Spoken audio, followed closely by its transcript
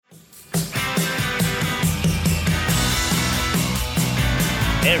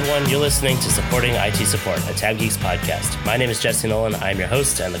Hey everyone, you're listening to Supporting IT Support, a Tab Geeks podcast. My name is Jesse Nolan. I'm your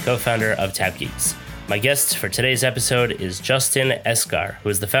host and the co-founder of Tab Geeks. My guest for today's episode is Justin Esgar, who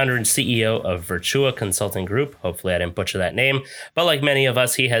is the founder and CEO of Virtua Consulting Group. Hopefully I didn't butcher that name, but like many of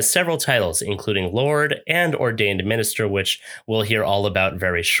us, he has several titles, including Lord and Ordained Minister, which we'll hear all about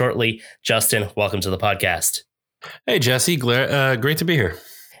very shortly. Justin, welcome to the podcast. Hey, Jesse, great to be here.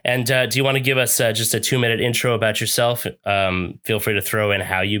 And do you want to give us just a 2-minute intro about yourself? Feel free to throw in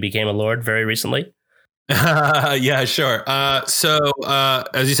how you became a Lord very recently. Yeah, sure. So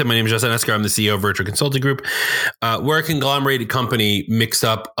as you said, my name is Justin Esgar. I'm the CEO of Virtua Consulting Group. We're a conglomerated company mixed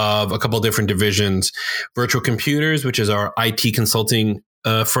up of a couple of different divisions. Virtual Computers, which is our IT consulting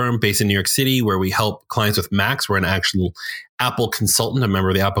firm based in New York City, where we help clients with Macs. We're an actual Apple consultant, a member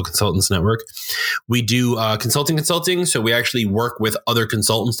of the Apple Consultants Network. We do consulting. So we actually work with other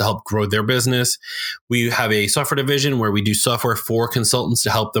consultants to help grow their business. We have a software division where we do software for consultants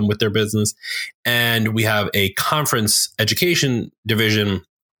to help them with their business. And we have a conference education division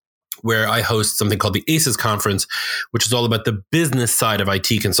where I host something called the ACES conference, which is all about the business side of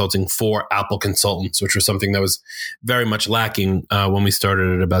IT consulting for Apple consultants, which was something that was very much lacking when we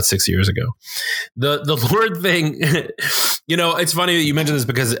started it about 6 years ago. The Lord thing, it's funny that you mentioned this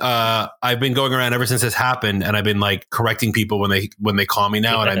because I've been going around ever since this happened, and I've been like correcting people when they call me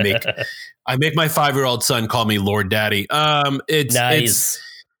now, and I make my 5-year-old son call me Lord Daddy. Nice.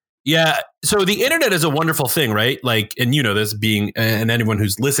 Yeah. So the internet is a wonderful thing, right? Like, and you know this and anyone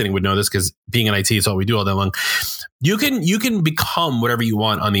who's listening would know this because being in IT is all we do all day long. You can become whatever you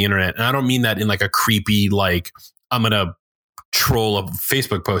want on the internet. And I don't mean that in like a creepy, like I'm going to troll a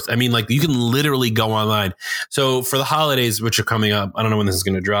Facebook post. I mean, like you can literally go online. So for the holidays, which are coming up, I don't know when this is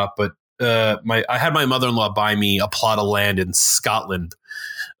going to drop, but I had my mother-in-law buy me a plot of land in Scotland.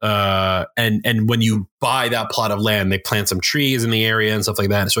 And when you buy that plot of land, they plant some trees in the area and stuff like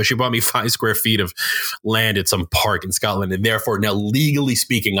that. So she bought me 5 square feet of land at some park in Scotland. And therefore, now legally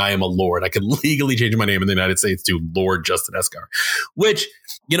speaking, I am a Lord. I can legally change my name in the United States to Lord Justin Esgar, which,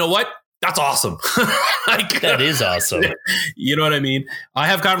 you know what? That's awesome. That is awesome. You know what I mean? I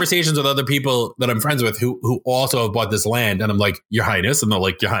have conversations with other people that I'm friends with who also have bought this land. And I'm like, Your Highness. And they're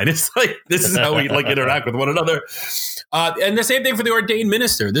like, Your Highness. Like, this is how we like interact with one another. And the same thing for the ordained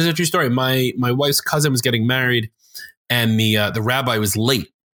minister. This is a true story. My wife's cousin was getting married and the rabbi was late.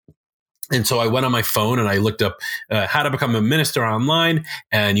 And so I went on my phone and I looked up how to become a minister online.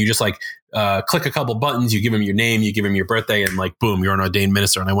 And you just like click a couple buttons, you give him your name, you give him your birthday, and like, boom, you're an ordained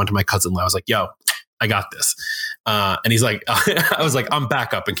minister. And I went to my cousin. I was like, yo, I got this. And he's like, I was like, I'm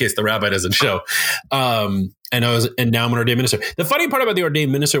backup in case the rabbi doesn't show. And now I'm an ordained minister. The funny part about the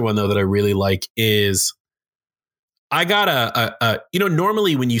ordained minister one, though, that I really like is I got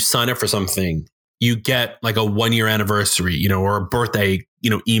normally when you sign up for something, you get like a 1-year anniversary, or a birthday,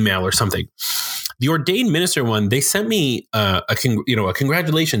 email or something. The ordained minister one, they sent me a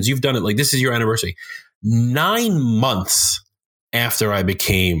congratulations, you've done it. Like, this is your anniversary. 9 months after I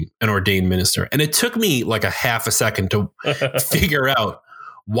became an ordained minister. And it took me like a half a second to figure out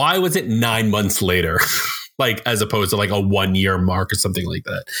why was it 9 months later, like as opposed to like a 1-year mark or something like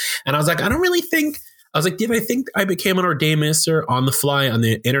that. And I was like, did I think I became an ordained minister on the fly on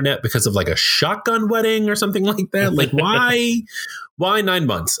the internet because of like a shotgun wedding or something like that? Like, why 9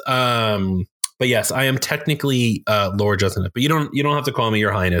 months? But yes, I am technically Lord Justin. But you don't have to call me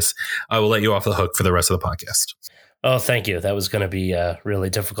Your Highness. I will let you off the hook for the rest of the podcast. Oh, thank you. That was going to be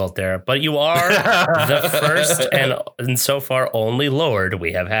really difficult there. But you are the first and so far only Lord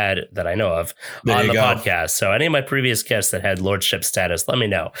we have had that I know of on the podcast. So any of my previous guests that had lordship status, let me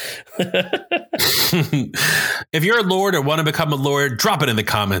know. If you're a Lord or want to become a Lord, drop it in the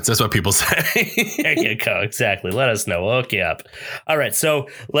comments. That's what people say. There you go. Exactly. Let us know. We'll hook you up. All right. So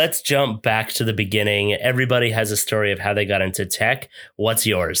let's jump back to the beginning. Everybody has a story of how they got into tech. What's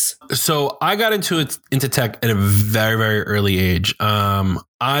yours? So I got into tech at a very, very early age.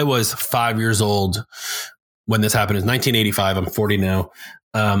 I was 5 years old when this happened. It was 1985. I'm 40 now.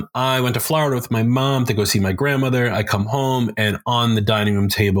 I went to Florida with my mom to go see my grandmother. I come home and on the dining room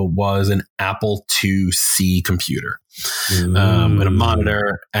table was an Apple IIc computer, and a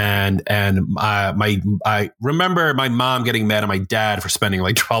monitor. And I remember my mom getting mad at my dad for spending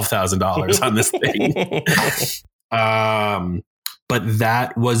like $12,000 on this thing. But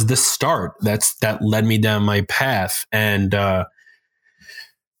that was the start. That led me down my path. And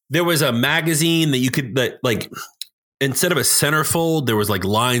there was a magazine that instead of a centerfold, there was like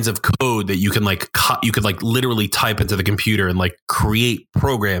lines of code that you could literally type into the computer and like create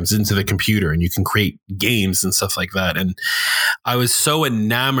programs into the computer, and you can create games and stuff like that. And I was so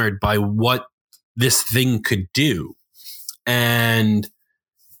enamored by what this thing could do. And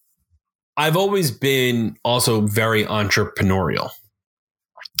I've always been also very entrepreneurial.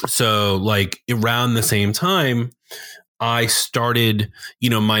 So like around the same time, I started,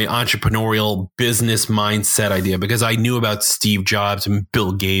 my entrepreneurial business mindset idea because I knew about Steve Jobs and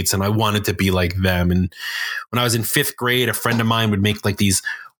Bill Gates and I wanted to be like them. And when I was in 5th grade, a friend of mine would make like these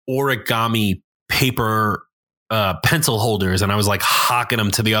origami paper pencil holders. And I was like hawking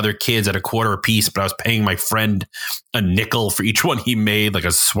them to the other kids at $0.25 a piece, but I was paying my friend a nickel for each one he made, like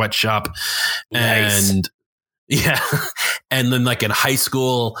a sweatshop. Nice. And yeah. And then like in high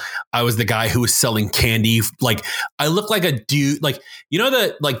school, I was the guy who was selling candy. Like I looked like a dude, like,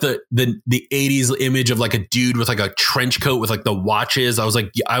 the 80s image of like a dude with like a trench coat with like the watches. I was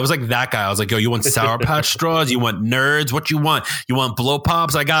like that guy. I was like, yo, you want Sour Patch straws? You want Nerds? What you want? You want Blow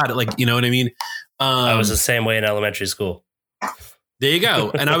Pops? I got it. Like, you know what I mean? I was the same way in elementary school. There you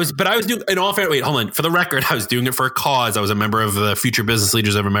go. And I was doing, in all fair, wait, hold on. For the record, I was doing it for a cause. I was a member of the Future Business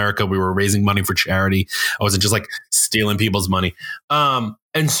Leaders of America. We were raising money for charity. I wasn't just like stealing people's money. And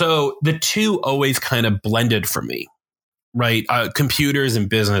so the two always kind of blended for me, right? Computers and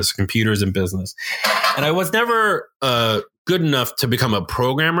business. And I was never good enough to become a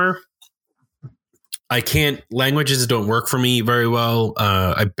programmer. Languages don't work for me very well.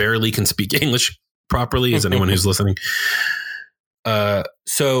 I barely can speak English properly, as anyone who's listening.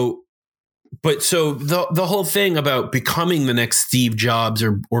 So the whole thing about becoming the next Steve Jobs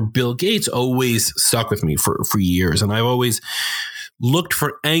or Bill Gates always stuck with me for years. And I've always looked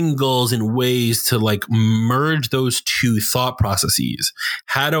for angles and ways to like merge those two thought processes.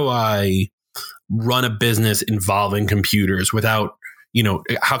 How do I run a business involving computers without,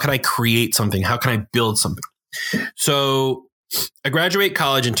 how can I create something? How can I build something? So I graduate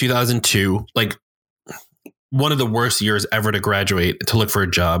college in 2002, like one of the worst years ever to graduate to look for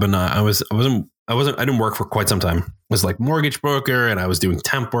a job. And I didn't work for quite some time. I was like mortgage broker and I was doing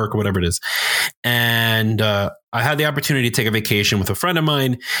temp work or whatever it is. And I had the opportunity to take a vacation with a friend of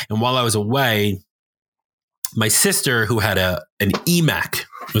mine. And while I was away, my sister, who had an eMac,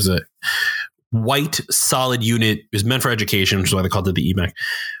 it was a white solid unit, it was meant for education, which is why they called it the eMac,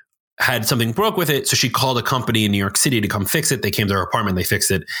 had something broke with it. So she called a company in New York City to come fix it. They came to her apartment, they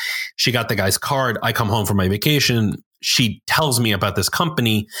fixed it. She got the guy's card. I come home from my vacation. She tells me about this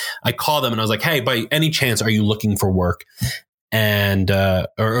company. I call them and I was like, hey, by any chance, are you looking for work? And,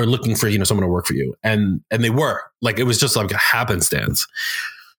 or looking for, someone to work for you. And they were like, it was just like a happenstance.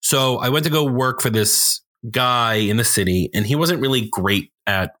 So I went to go work for this guy in the city and he wasn't really great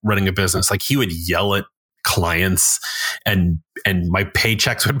at running a business. Like he would yell at clients and my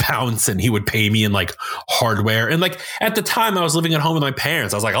paychecks would bounce and he would pay me in like hardware. And like at the time I was living at home with my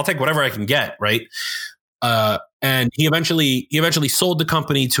parents. I was like, I'll take whatever I can get. Right. And he eventually sold the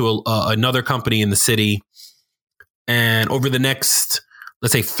company to another company in the city. And over the next,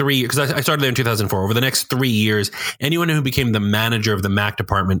 let's say 3 years, because I started there in 2004, over the next 3 years, anyone who became the manager of the Mac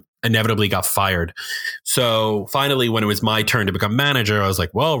department inevitably got fired. So finally, when it was my turn to become manager, I was like,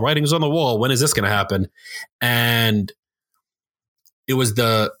 well, writing's on the wall. When is this going to happen? And it was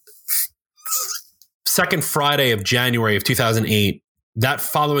the second Friday of January of 2008. That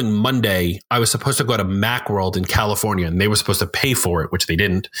following Monday, I was supposed to go to Macworld in California, and they were supposed to pay for it, which they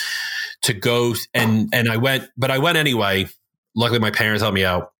didn't, to go. And I went, but I went anyway. Luckily, my parents helped me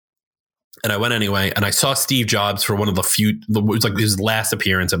out. And I went anyway. And I saw Steve Jobs for one of it was like his last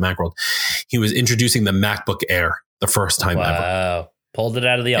appearance at Macworld. He was introducing the MacBook Air the first time ever. Wow. Pulled it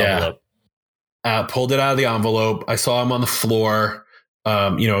out of the envelope. Pulled it out of the envelope. I saw him on the floor,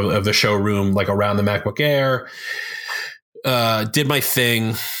 of the showroom, like around the MacBook Air. Did my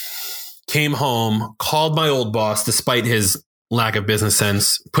thing, came home, called my old boss, despite his lack of business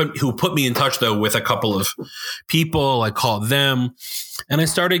sense, who put me in touch though with a couple of people. I called them and I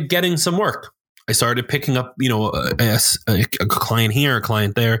started getting some work. I started picking up, a client here, a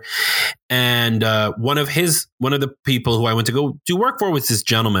client there. And one of the people who I went to go do work for was this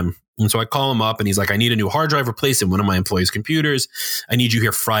gentleman. And so I call him up and he's like, I need a new hard drive replaced in one of my employees' computers. I need you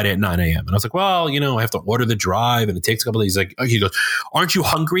here Friday at 9 a.m. And I was like, well, I have to order the drive and it takes a couple of days. He goes, aren't you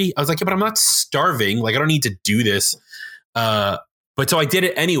hungry? I was like, yeah, but I'm not starving. Like, I don't need to do this. But so I did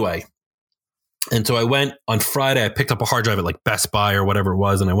it anyway. And so I went on Friday, I picked up a hard drive at like Best Buy or whatever it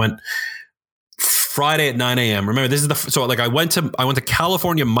was. And I went Friday at 9 a.m. Remember, this is I went to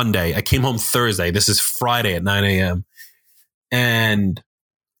California Monday. I came home Thursday. This is Friday at 9 a.m. And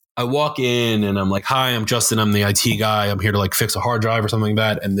I walk in and I'm like, hi, I'm Justin. I'm the IT guy. I'm here to like fix a hard drive or something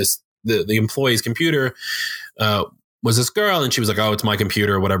like that. And the employee's computer, was this girl. And she was like, oh, it's my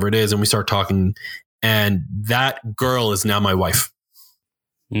computer or whatever it is. And we start talking. And that girl is now my wife.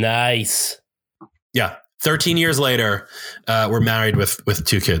 Nice. Yeah. 13 years later, we're married with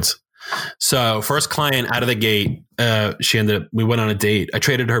 2 kids. So first client out of the gate, we went on a date. I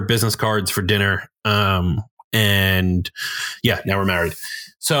traded her business cards for dinner. And yeah, now we're married.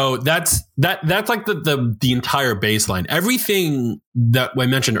 So that's like the entire baseline. Everything that I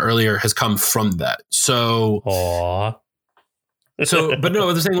mentioned earlier has come from that. So, but no, I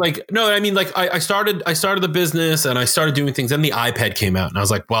was saying I started the business and I started doing things. Then the iPad came out and I was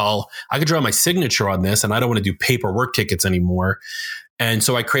like, well, I could draw my signature on this and I don't want to do paperwork tickets anymore. And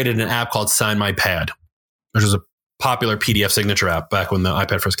so I created an app called Sign My Pad, which was a popular PDF signature app back when the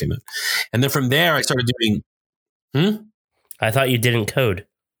iPad first came in. And then from there, I started doing. I thought you didn't code.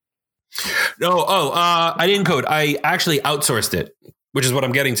 No. I didn't code. I actually outsourced it, which is what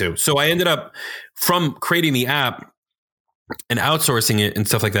I'm getting to. So I ended up, from creating the app and outsourcing it and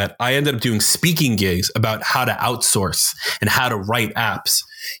stuff like that, I ended up doing speaking gigs about how to outsource and how to write apps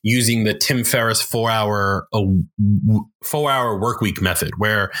using the Tim Ferriss 4-hour work week method,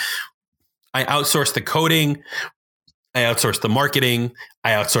 where I outsourced the coding, I outsourced the marketing,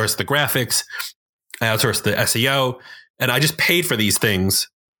 I outsourced the graphics, I outsourced the SEO, and I just paid for these things.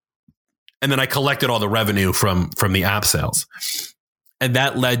 And then I collected all the revenue from the app sales. And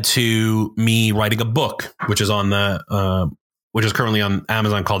that led to me writing a book, which is which is currently on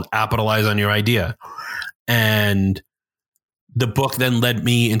Amazon, called Appitalize on Your Idea. And the book then led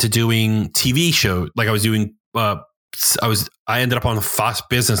me into doing TV shows. Like I was doing, I ended up on Fox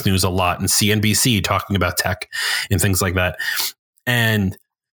Business News a lot and CNBC talking about tech and things like that. And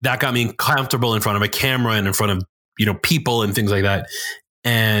that got me comfortable in front of a camera and in front of, people and things like that.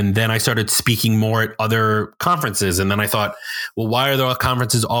 And then I started speaking more at other conferences. And then I thought, well, why are there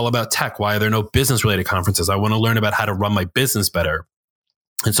conferences all about tech? Why are there no business related conferences? I want to learn about how to run my business better.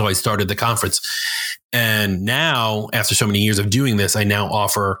 And so I started the conference. And now, after so many years of doing this, I now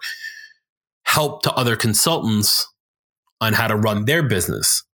offer help to other consultants on how to run their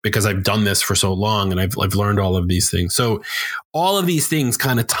business, because I've done this for so long and I've learned all of these things. So all of these things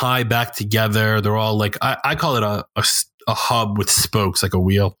kind of tie back together. They're all like, I call it a hub with spokes, like a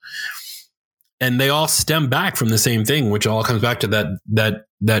wheel. And they all stem back from the same thing, which all comes back to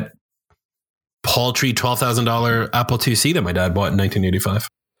that paltry $12,000 Apple IIc that my dad bought in 1985.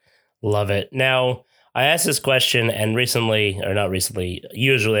 Love it. Now, I asked this question, and usually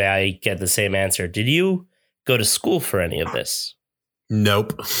I get the same answer. Did you go to school for any of this?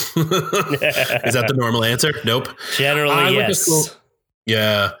 Nope. Is that the normal answer? Nope. Generally, yes.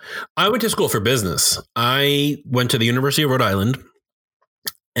 Yeah. I went to school for business. I went to the University of Rhode Island,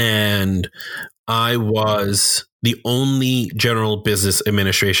 and I was the only general business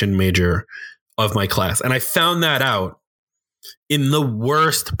administration major of my class. And I found that out in the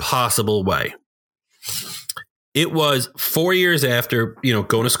worst possible way. It was 4 years after,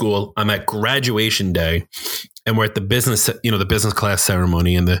 going to school. I'm at graduation day, and we're at the business class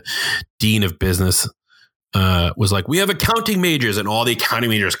ceremony, and the dean of business was like, we have accounting majors, and all the accounting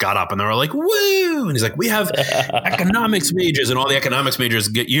majors got up and they were like, woo. And he's like, we have economics majors, and all the economics majors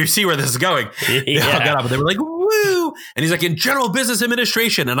you see where this is going. They all got up and they were like, woo. And he's like, in general business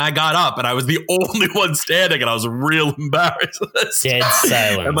administration. And I got up and I was the only one standing, and I was real embarrassed. Dead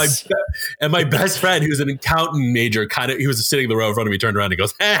silence. And my best friend, who's an accountant major, he was sitting in the row in front of me, turned around and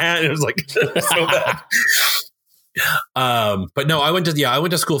goes, and it was like, so bad. But no, I went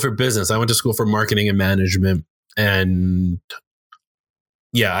to school for business. I went to school for marketing and management. And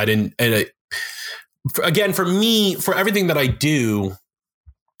yeah, for me, for everything that I do,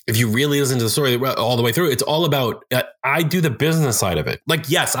 if you really listen to the story all the way through, it's all about, I do the business side of it. Like,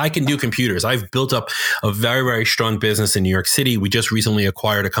 yes, I can do computers. I've built up a very, very strong business in New York City. We just recently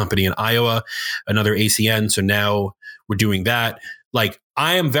acquired a company in Iowa, another ACN. So now we're doing that. Like,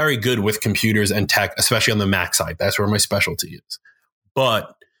 I am very good with computers and tech, especially on the Mac side. That's where my specialty is.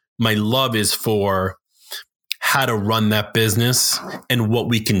 But my love is for how to run that business and what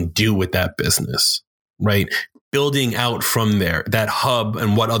we can do with that business, right? Building out from there, that hub,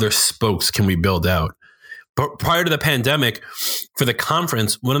 and what other spokes can we build out? But prior to the pandemic, for the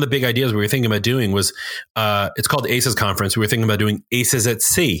conference, one of the big ideas we were thinking about doing was, it's called ACES Conference. We were thinking about doing ACES at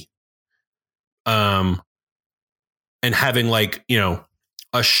Sea. And having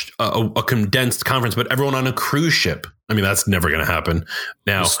a condensed conference, but everyone on a cruise ship. I mean, that's never going to happen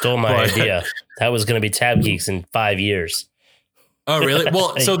now. You stole my idea. That was going to be Tab Geeks in 5 years. Oh, really?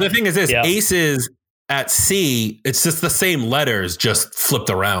 Well, so the thing is this, yeah. ACES at Sea, it's just the same letters, just flipped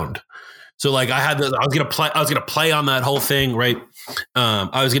around. So like I was going to play on that whole thing, right?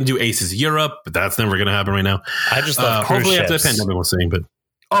 I was going to do ACES Europe, but that's never going to happen right now. I just love cruise hopefully ships. After the pandemic we'll see, but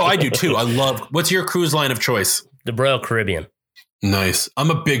I do too. What's your cruise line of choice? The Royal Caribbean. Nice.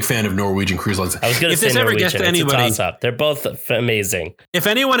 I'm a big fan of Norwegian Cruise Lines. I was going to say Norwegian. It's a toss-up. They're both amazing. If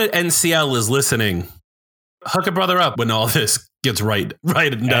anyone at NCL is listening, hook a brother up when all this gets right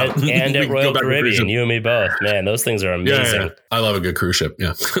and down. And at Royal Caribbean, you and me both. Man, those things are amazing. Yeah. I love a good cruise ship.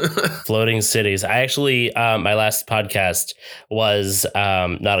 Yeah. Floating cities. I actually, my last podcast was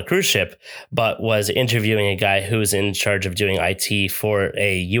not a cruise ship, but was interviewing a guy who's in charge of doing IT for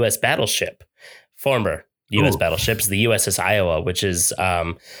a U.S. battleship, former U.S. battleships, the USS Iowa, which is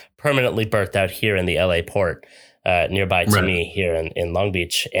permanently berthed out here in the LA port, nearby to me here in Long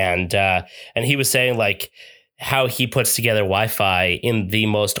Beach. And he was saying like how he puts together Wi-Fi in the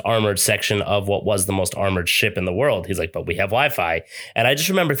most armored section of what was the most armored ship in the world. He's like, but we have Wi-Fi. And I just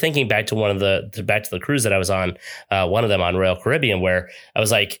remember thinking back to back to the cruise that I was on, one of them on Royal Caribbean, where I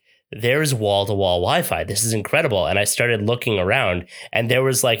was like, there's wall-to-wall Wi-Fi. This is incredible. And I started looking around, and there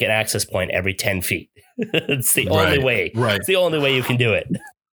was like an access point every 10 feet. It's the only way. Right. It's the only way you can do it.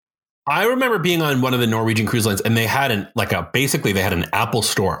 I remember being on one of the Norwegian cruise lines, and they had basically they had an Apple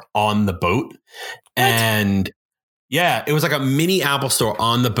store on the boat. And yeah, it was like a mini Apple store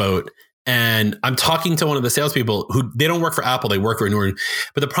on the boat. And I'm talking to one of the salespeople who they don't work for Apple, they work for Norwegian.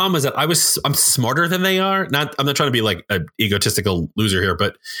 But the problem is that I'm smarter than they are. I'm not trying to be like an egotistical loser here,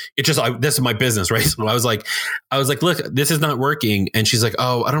 but it's just this is my business, right? So I was like, look, this is not working. And she's like,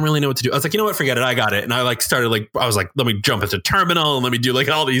 oh, I don't really know what to do. I was like, you know what, forget it, I got it. And I I was like, let me jump into terminal and let me do like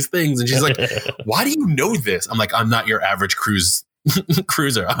all these things. And she's like, why do you know this? I'm like, I'm not your average cruiser.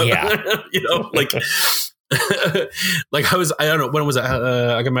 Yeah, like. Like I don't know, when was it?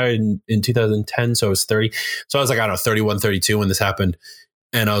 I got married in 2010. So I was 30. So I was like, I don't know, 31, 32 when this happened.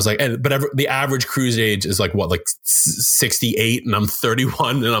 And I was like, but the average cruise age is like what, like 68, and I'm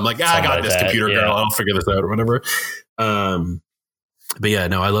 31. And I'm like, I got this computer girl. I'll figure this out or whatever. But yeah,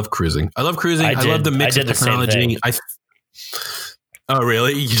 no, I love cruising. I love the mix of technology. Oh,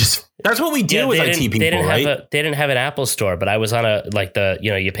 really? That's what we do with IT people, right? They didn't have an Apple store, but I was on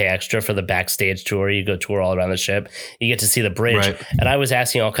you pay extra for the backstage tour. You go tour all around the ship. You get to see the bridge. Right. And I was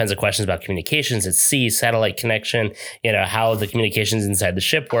asking all kinds of questions about communications at sea, satellite connection, how the communications inside the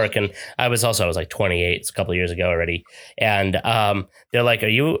ship work. And I was like 28, it's a couple of years ago already. And they're like, are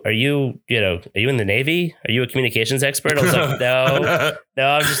you in the Navy? Are you a communications expert? I was like, no,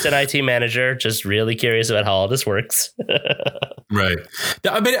 I'm just an IT manager, just really curious about how all this works. Right.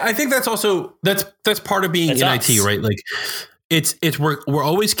 But I think that's also that's part of being in IT, right? Like we're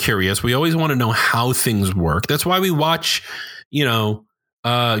always curious. We always want to know how things work. That's why we watch, geeky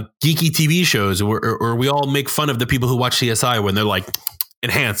TV shows, or we all make fun of the people who watch CSI when they're like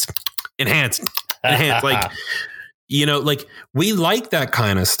enhanced. Like, like we like that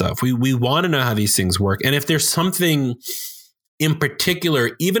kind of stuff. We want to know how these things work. And if there's something in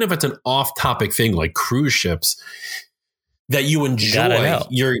particular, even if it's an off-topic thing like cruise ships, that you enjoy,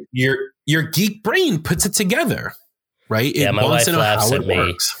 your geek brain puts it together, right? Yeah, my wife laughs at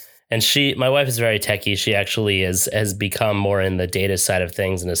me. And my wife is very techie. She actually has become more in the data side of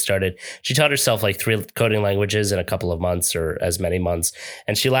things and she taught herself like 3 coding languages in a couple of months or as many months.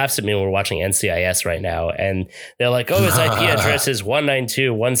 And she laughs at me when we're watching NCIS right now. And they're like, oh, his IP address is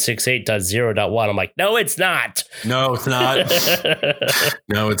 192.168.0.1. I'm like, no, it's not. No, it's not.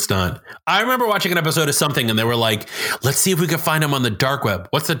 No, it's not. I remember watching an episode of something and they were like, let's see if we can find him on the dark web.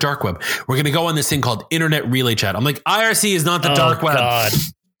 What's the dark web? We're going to go on this thing called Internet Relay Chat. I'm like, IRC is not the dark web. God.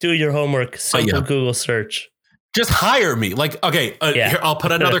 Do your homework. Simple Google search. Just hire me. Like, okay, here, I'll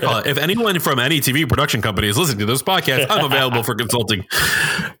put another call. If anyone from any TV production company is listening to this podcast, I'm available for consulting.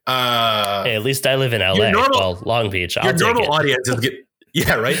 Hey, at least I live in LA. Long Beach. Your normal audience is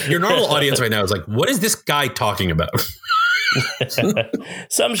right. Your normal audience right now is like, what is this guy talking about?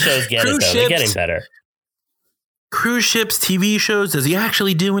 Some shows get it though. They're getting better. Cruise ships, TV shows. Does he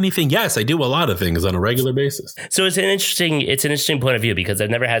actually do anything? Yes, I do a lot of things on a regular basis. So it's an interesting point of view because I've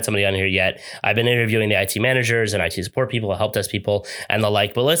never had somebody on here yet. I've been interviewing the IT managers and IT support people, help desk people, and the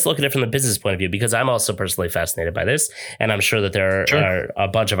like. But let's look at it from the business point of view because I'm also personally fascinated by this, and I'm sure that there are a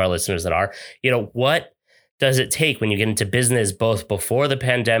bunch of our listeners that are. What does it take when you get into business, both before the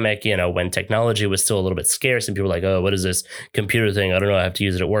pandemic, when technology was still a little bit scarce and people were like, oh, what is this computer thing? I don't know. I have to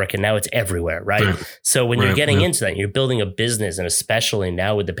use it at work. And now it's everywhere, right? So when you're getting into that, you're building a business, and especially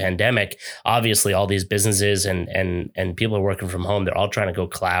now with the pandemic, obviously all these businesses and people are working from home. They're all trying to go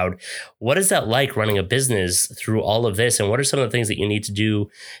cloud. What is that like running a business through all of this? And what are some of the things that you need to do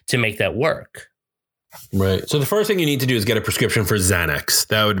to make that work? Right. So the first thing you need to do is get a prescription for Xanax.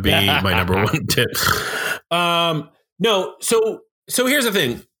 That would be my number one tip. No. So here's the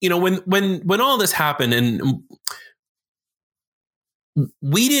thing, when all this happened and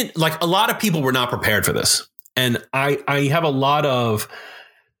we didn't, like, a lot of people were not prepared for this. And I have a lot of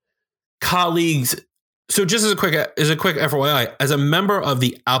colleagues. So just as a quick FYI, as a member of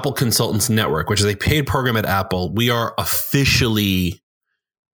the Apple Consultants Network, which is a paid program at Apple, we are officially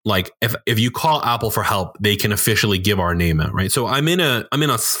like, if you call Apple for help, they can officially give our name out, right? So I'm in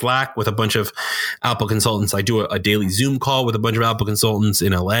a Slack with a bunch of Apple consultants. I do a daily Zoom call with a bunch of Apple consultants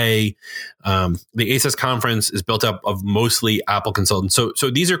in LA. The ACES conference is built up of mostly Apple consultants.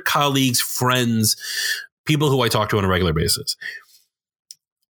 So these are colleagues, friends, people who I talk to on a regular basis.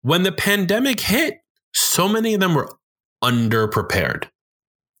 When the pandemic hit, so many of them were underprepared.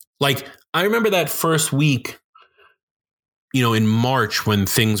 Like, I remember that first week, in March, when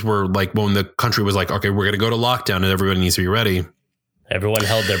things were like, when the country was like, okay, we're going to go to lockdown and everybody needs to be ready. Everyone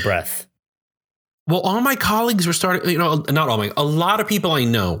held their breath. Well, all my colleagues were starting, not all a lot of people I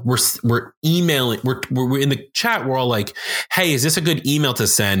know were emailing, we're in the chat. We're all like, hey, is this a good email to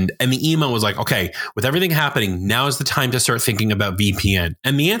send? And the email was like, okay, with everything happening, now is the time to start thinking about VPN.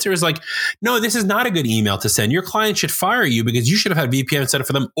 And the answer is like, no, this is not a good email to send. Your client should fire you because you should have had VPN set up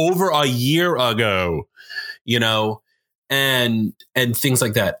for them over a year ago, and things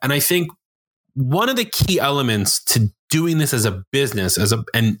like that. And I think one of the key elements to doing this as a business,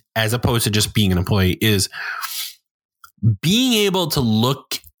 as opposed to just being an employee, is being able to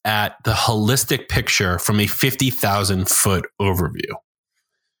look at the holistic picture from a 50,000 foot overview,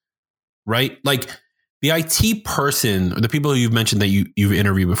 right? Like the IT person, or the people who you've mentioned that you've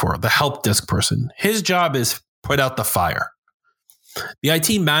interviewed before, the help desk person, his job is put out the fire. The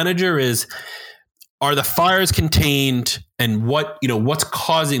IT manager is, are the fires contained, and what's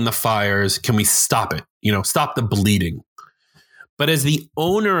causing the fires? Can we stop it? Stop the bleeding. But as the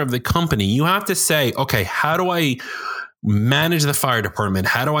owner of the company, you have to say, okay, how do I manage the fire department?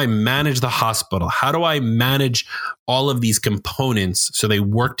 How do I manage the hospital? How do I manage all of these components so they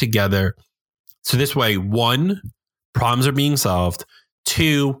work together? So this way, 1, problems are being solved.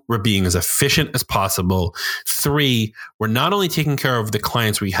 2, we're being as efficient as possible. 3, we're not only taking care of the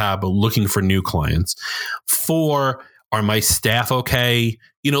clients we have, but looking for new clients. 4, are my staff okay?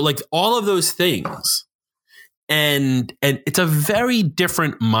 Like all of those things. And it's a very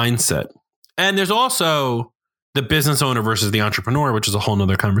different mindset. And there's also the business owner versus the entrepreneur, which is a whole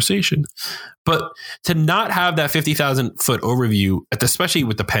nother conversation. But to not have that 50,000 foot overview, especially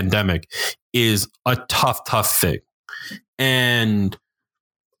with the pandemic, is a tough thing. And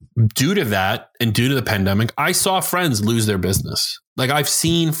due to that, and due to the pandemic, I saw friends lose their business. Like I've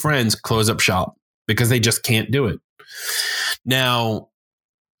seen friends close up shop because they just can't do it. Now,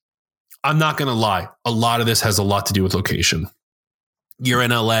 I'm not going to lie. A lot of this has a lot to do with location. You're in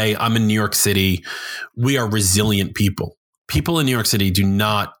LA. I'm in New York City. We are resilient people. People in New York City do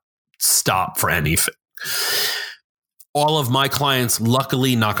not stop for anything. All of my clients,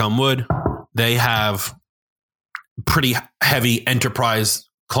 luckily, knock on wood, they have pretty heavy enterprise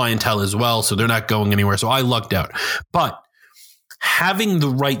clientele as well. So they're not going anywhere. So I lucked out. But having the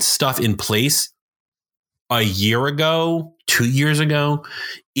right stuff in place a year ago, 2 years ago,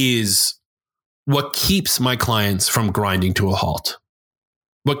 is what keeps my clients from grinding to a halt.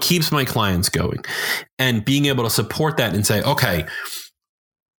 What keeps my clients going, and being able to support that and say, okay,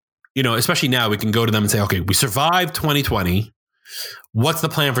 especially now we can go to them and say, okay, we survived 2020. What's the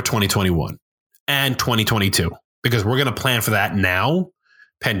plan for 2021 and 2022? Because we're going to plan for that now,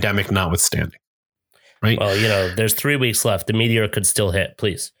 pandemic notwithstanding. Right. Well, there's 3 weeks left. The meteor could still hit.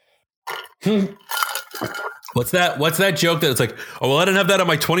 Please. What's that joke that it's like, oh, well, I didn't have that on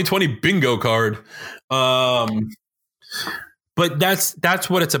my 2020 bingo card. But that's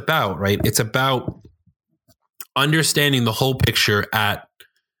what it's about, right? It's about understanding the whole picture at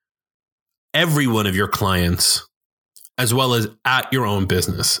every one of your clients, as well as at your own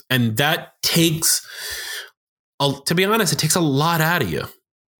business. And that takes, to be honest, it takes a lot out of you,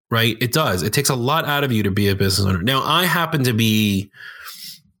 right? It does. It takes a lot out of you to be a business owner. Now, I happen to be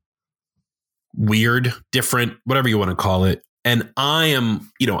weird, different, whatever you want to call it. And I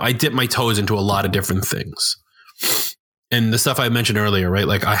am, I dip my toes into a lot of different things. And the stuff I mentioned earlier, right?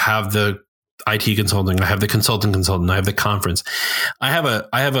 Like I have the IT consulting, I have the consultant, I have the conference. I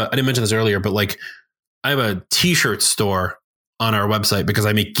didn't mention this earlier, but like I have a t-shirt store on our website because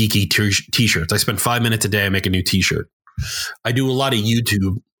I make geeky t-shirts. I spend 5 minutes a day. I make a new t-shirt. I do a lot of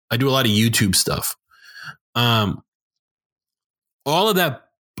YouTube stuff. All of that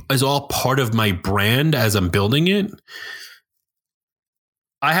is all part of my brand as I'm building it.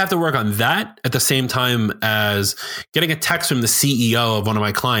 I have to work on that at the same time as getting a text from the CEO of one of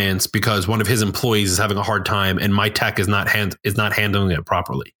my clients because one of his employees is having a hard time and my tech is not handling it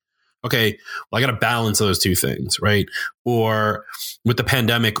properly. Okay, well, I got to balance those two things, right? Or with the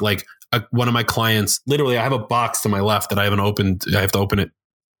pandemic, like one of my clients, literally, I have a box to my left that I haven't opened. I have to open it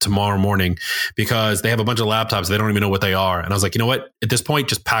tomorrow morning because they have a bunch of laptops. They don't even know what they are. And I was like, you know what? At this point,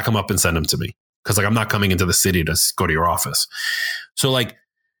 just pack them up and send them to me. Cause like, I'm not coming into the city to go to your office. So like,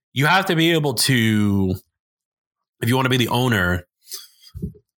 you have to be able to, if you want to be the owner,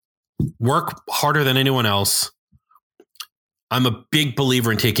 work harder than anyone else. I'm a big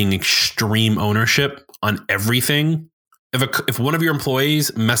believer in taking extreme ownership on everything. If one of your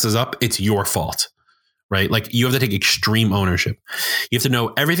employees messes up, it's your fault, right? Like you have to take extreme ownership. You have to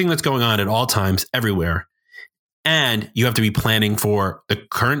know everything that's going on at all times, everywhere. And you have to be planning for the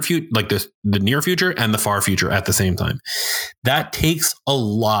current future, like the near future and the far future at the same time. That takes a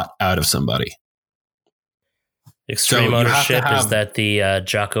lot out of somebody. Extreme ownership, is that the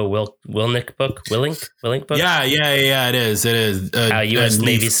Jocko Willink book? Willink book? Yeah, it is. It is. How U.S.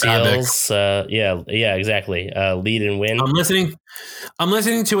 Navy SEALs. Yeah, exactly. Lead and win. I'm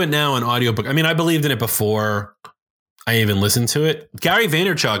listening to it now on audiobook. I mean, I believed in it before I even listened to it. Gary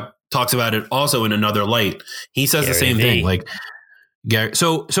Vaynerchuk talks about it also in another light. He says the same thing. Like Gary.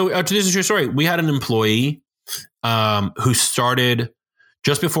 So this is your story. We had an employee who started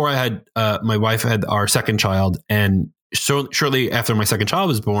just before I had my wife had our second child, and so shortly after my second child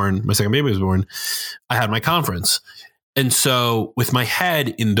was born, my second baby was born, I had my conference. And so with my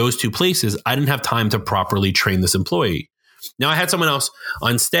head in those two places, I didn't have time to properly train this employee. Now I had someone else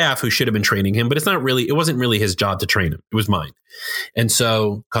on staff who should have been training him, but it wasn't really his job to train him. It was mine. And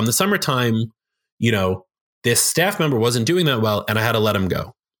so come the summertime, this staff member wasn't doing that well, and I had to let him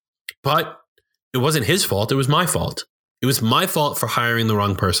go. But it wasn't his fault. It was my fault. It was my fault for hiring the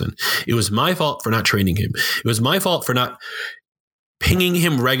wrong person. It was my fault for not training him. It was my fault for not pinging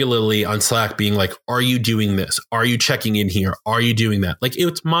him regularly on Slack, being like, are you doing this? Are you checking in here? Are you doing that? Like,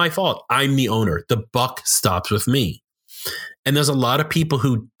 it's my fault. I'm the owner. The buck stops with me. And there's a lot of people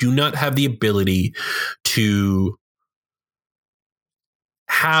who do not have the ability to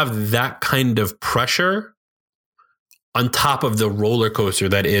have that kind of pressure on top of the roller coaster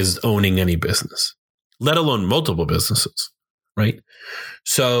that is owning any business, let alone multiple businesses, right?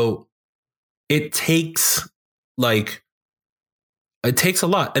 So it takes a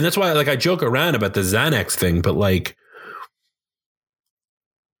lot. And that's why I joke around about the Xanax thing, but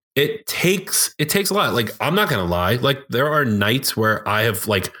it takes a lot. Like, I'm not going to lie. Like, there are nights where I have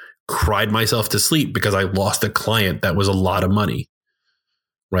cried myself to sleep because I lost a client that was a lot of money.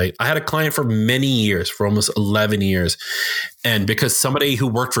 Right. I had a client for many years, for almost 11 years. And because somebody who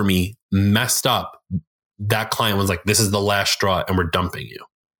worked for me messed up, that client was like, this is the last straw and we're dumping you.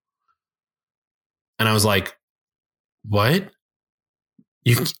 And I was like, what?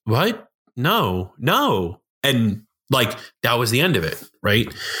 What? No. And that was the end of it. Right.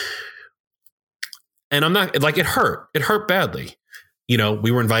 And I'm not it hurt. It hurt badly.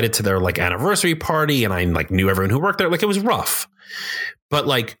 We were invited to their anniversary party, and I knew everyone who worked there. It was rough.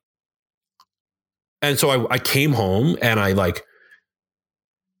 But and so I came home and I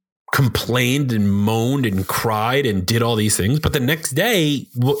complained and moaned and cried and did all these things. But the next day,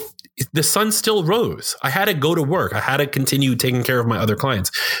 the sun still rose. I had to go to work. I had to continue taking care of my other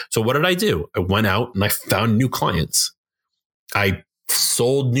clients. So what did I do? I went out and I found new clients. I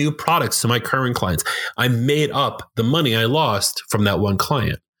sold new products to my current clients. I made up the money I lost from that one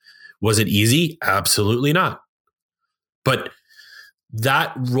client. Was it easy? Absolutely not. But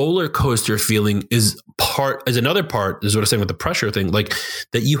that roller coaster feeling is another part, is what I'm saying with the pressure thing,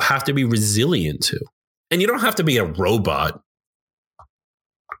 that you have to be resilient to. And you don't have to be a robot.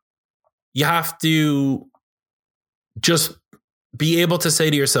 You have to just be able to say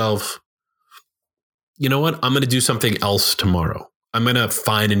to yourself, you know what? I'm going to do something else tomorrow. I'm going to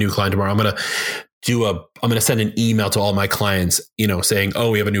find a new client tomorrow. I'm going to send an email to all my clients, saying,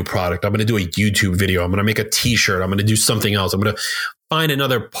 oh, we have a new product. I'm going to do a YouTube video. I'm going to make a t-shirt. I'm going to do something else. I'm going to find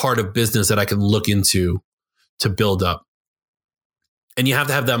another part of business that I can look into to build up. And you have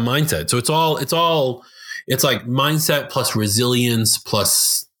to have that mindset. So it's mindset plus resilience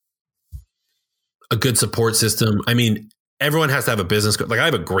plus a good support system. I mean, everyone has to have a business coach. I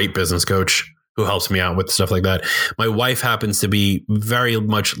have a great business coach who helps me out with stuff like that. My wife happens to be very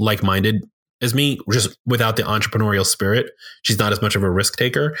much like-minded as me, just without the entrepreneurial spirit. She's not as much of a risk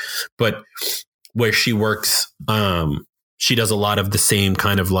taker, but where she works, she does a lot of the same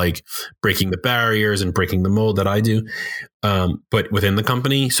kind of breaking the barriers and breaking the mold that I do, but within the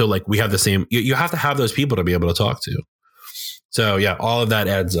company. So we have the same, you have to have those people to be able to talk to. So yeah, all of that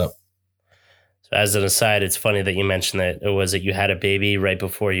adds up. So as an aside, it's funny that you mentioned that you had a baby right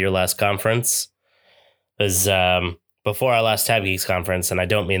before your last conference. Because before our last Tab Geeks conference, and I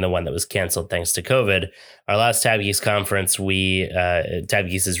don't mean the one that was canceled thanks to COVID, our last Tab Geeks conference, Tab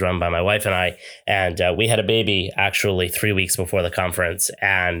Geeks is run by my wife and I, and we had a baby actually 3 weeks before the conference.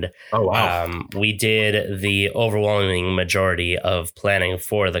 And we did the overwhelming majority of planning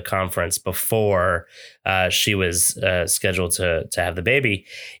for the conference before she was scheduled to have the baby.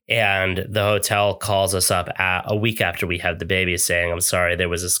 And the hotel calls us up a week after we had the baby saying, I'm sorry, there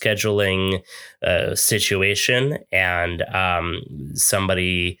was a scheduling situation and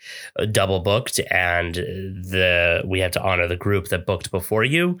somebody double booked, and we have to honor the group that booked before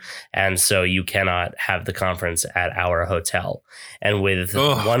you, and so you cannot have the conference at our hotel. And with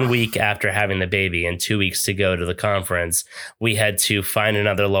 1 week after having the baby and 2 weeks to go to the conference, we had to find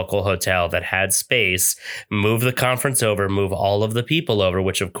another local hotel that had space, move the conference over, move all of the people over,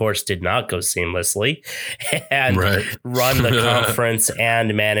 which of course did not go seamlessly, and run the conference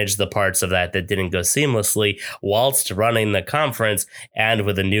and manage the parts of that didn't go seamlessly whilst running the conference and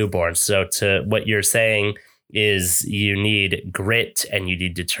with a newborn. So to what you're saying is you need grit and you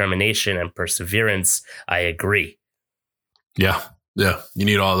need determination and perseverance. I agree. Yeah. Yeah. You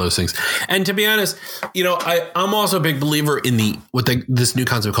need all those things. And to be honest, I'm also a big believer in this new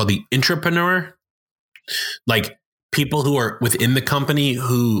concept called the intrapreneur, like people who are within the company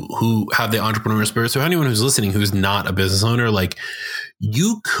who have the entrepreneurial spirit. So anyone who's listening, who's not a business owner, like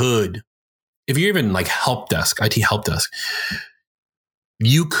you could, if you're even like IT help desk,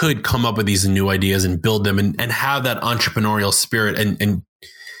 you could come up with these new ideas and build them and have that entrepreneurial spirit and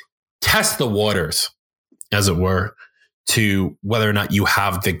test the waters, as it were, to whether or not you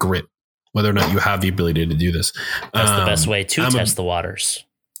have the grit, whether or not you have the ability to do this. That's the best way to test the waters.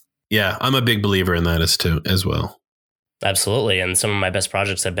 Yeah, I'm a big believer in that as well. Absolutely. And some of my best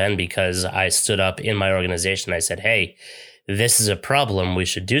projects have been because I stood up in my organization. I said, hey, this is a problem. We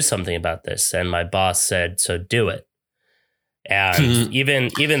should do something about this. And my boss said, so do it. And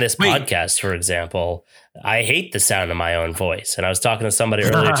even this podcast, for example, I hate the sound of my own voice. And I was talking to somebody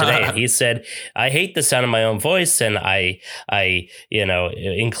earlier today, and he said, I hate the sound of my own voice, and I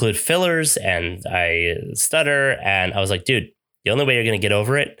include fillers and I stutter. And I was like, dude, the only way you're going to get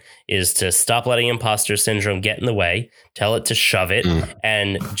over it is to stop letting imposter syndrome get in the way, tell it to shove it,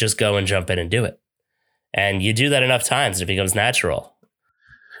 and just go and jump in and do it. And you do that enough times, it becomes natural.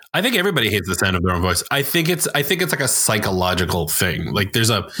 I think everybody hates the sound of their own voice. I think it's like a psychological thing. Like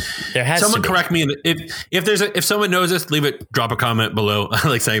someone correct me. If someone knows this, leave it, drop a comment below. I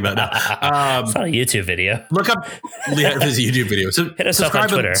like saying that now. It's not a YouTube video. Look up, there's a YouTube video. So hit us up on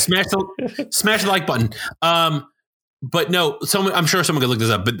Twitter. Smash the like button. But no, I'm sure someone could look this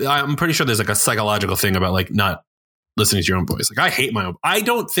up, but I'm pretty sure there's like a psychological thing about like not listening to your own voice. Like I hate my own. I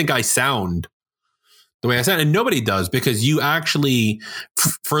don't think I sound the way I sound, and nobody does, because you actually,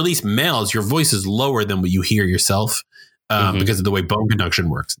 for at least males, your voice is lower than what you hear yourself because of the way bone conduction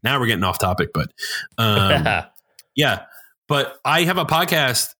works. Now we're getting off topic, but yeah. But I have a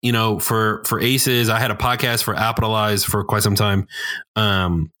podcast, for Aces. I had a podcast for Appetalize for quite some time.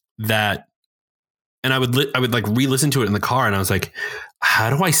 And I would like re-listen to it in the car, and I was like, how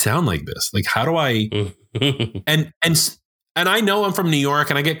do I sound like this? Like, how do I? And I know I'm from New York,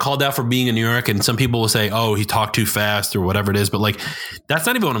 and I get called out for being in New York, and some people will say, oh, he talked too fast or whatever it is. But like, that's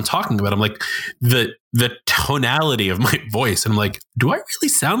not even what I'm talking about. I'm like the tonality of my voice. And I'm like, do I really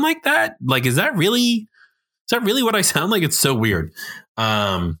sound like that? Like, is that really what I sound like? It's so weird.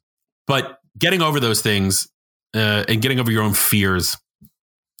 But getting over those things and getting over your own fears,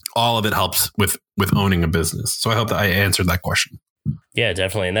 all of it helps with owning a business. So I hope that I answered that question. Yeah,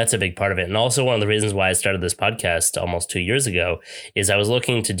 definitely. And that's a big part of it. And also one of the reasons why I started this podcast almost 2 years ago is I was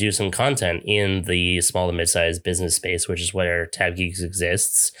looking to do some content in the small to mid-sized business space, which is where Tab Geeks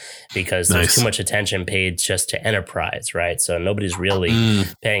exists, because there's too much attention paid just to enterprise, right? So nobody's really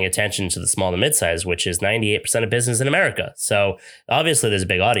paying attention to the small to mid-size, which is 98% of business in America. So obviously there's a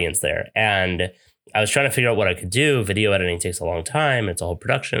big audience there. And I was trying to figure out what I could do. Video editing takes a long time. It's a whole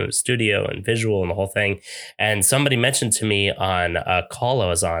production, a studio and visual and the whole thing. And somebody mentioned to me on a call I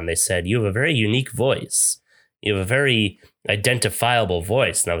was on, they said, you have a very unique voice. You have a very identifiable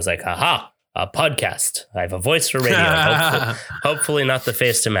voice. And I was like, aha, a podcast. I have a voice for radio. Hopefully not the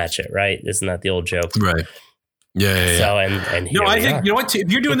face to match it, right? Isn't that the old joke? Right. Yeah. So, and no, I think, you know what, if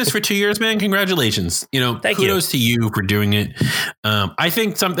you're doing this for 2 years, man, congratulations. Kudos to you for doing it. I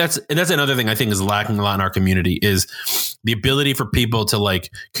think that's another thing I think is lacking a lot in our community is the ability for people to like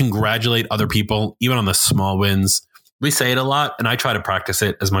congratulate other people, even on the small wins. We say it a lot, and I try to practice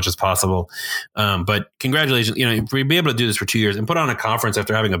it as much as possible. But congratulations, if we be able to do this for 2 years and put on a conference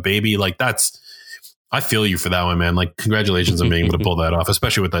after having a baby, like I feel you for that one, man. Like congratulations on being able to pull that off,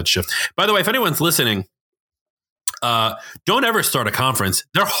 especially with that shift. By the way, if anyone's listening, Don't ever start a conference.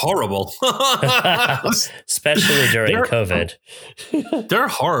 They're horrible. Especially during COVID. They're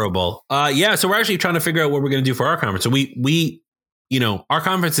horrible. Yeah. So we're actually trying to figure out what we're going to do for our conference. So we, our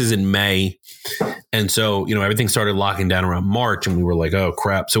conference is in May. And so, everything started locking down around March and we were like, oh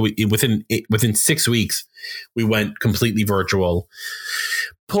crap. So within 6 weeks, we went completely virtual,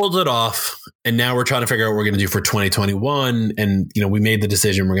 pulled it off. And now we're trying to figure out what we're going to do for 2021. And, we made the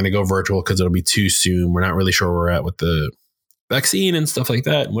decision we're going to go virtual because it'll be too soon. We're not really sure where we're at with the vaccine and stuff like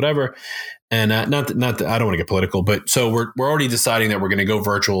that and whatever. And not that I don't want to get political, but so we're already deciding that we're going to go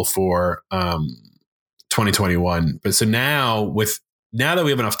virtual for 2021. But so now that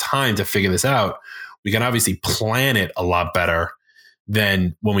we have enough time to figure this out, we can obviously plan it a lot better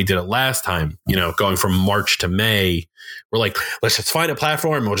than when we did it last time. Going from March to May, we're like, let's just find a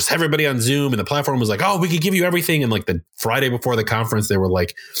platform. We'll just have everybody on Zoom. And the platform was like, oh, we could give you everything. And like the Friday before the conference, they were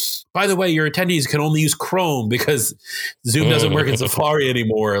like, by the way, your attendees can only use Chrome because Zoom doesn't work in Safari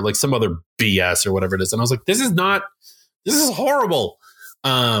anymore, like some other BS or whatever it is. And I was like, this is horrible.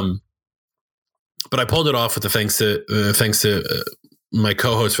 But I pulled it off with the thanks to my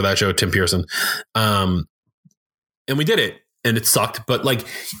co-host for that show, Tim Pearson. And we did it. And it sucked, but like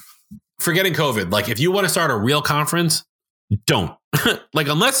forgetting COVID, like if you want to start a real conference, don't like,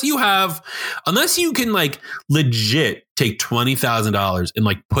 unless you can like legit take $20,000 and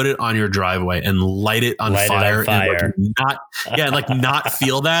like put it on your driveway and light it on fire. And like not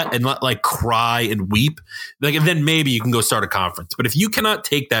feel that and not like cry and weep. Like, and then maybe you can go start a conference. But if you cannot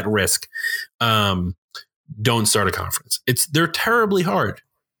take that risk, don't start a conference. They're terribly hard.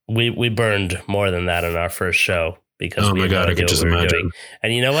 We burned more than that in our first show. Because oh my God, I could just imagine. Doing.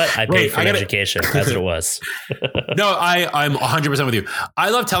 And you know what? I paid for education. That's what it was. No, I'm 100% with you. I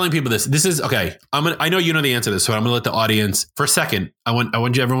love telling people this. This is okay. I know you know the answer to this, so I'm going to let the audience for a second. I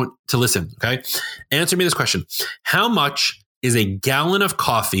want you everyone to listen. Okay, answer me this question: how much is a gallon of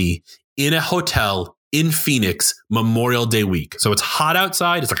coffee in a hotel in Phoenix Memorial Day week? So it's hot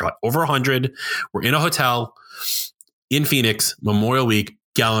outside. It's like over 100. We're in a hotel in Phoenix Memorial Week.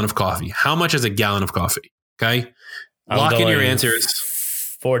 Gallon of coffee. How much is a gallon of coffee? Okay. Lock in your answers.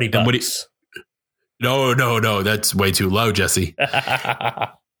 $40. No. That's way too low, Jesse.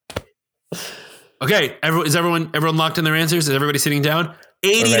 Okay. Is everyone locked in their answers? Is everybody sitting down?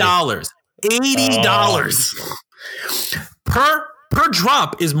 $80. $80 per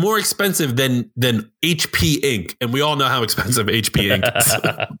drop is more expensive than HP ink. And we all know how expensive HP ink is.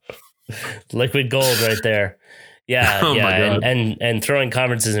 Liquid gold right there. Yeah, oh yeah, and throwing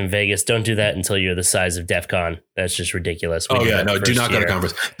conferences in Vegas, don't do that until you're the size of DEF CON. That's just ridiculous. Do not go to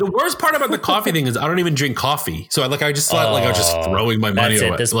conference. The worst part about the coffee thing is I don't even drink coffee. So I just thought I was just throwing my money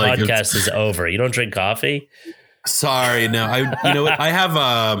away. This podcast is over. You don't drink coffee? Sorry, no. You know what? I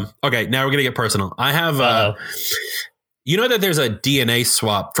have okay, now we're gonna get personal. I have you know that there's a DNA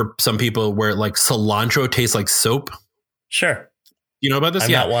swap for some people where like cilantro tastes like soap? Sure. You know about this?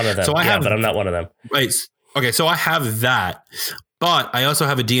 I'm not one of them. So but I'm not one of them. Right. Okay, so I have that, but I also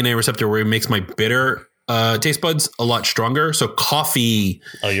have a DNA receptor where it makes my bitter taste buds a lot stronger. So coffee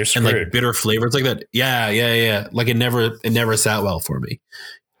you're screwed. And like bitter flavors like that. Yeah. Like it never sat well for me.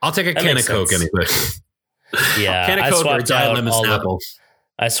 I'll take a can of Coke anyway. Yeah, can of Coke or Diet Lemon Snapple.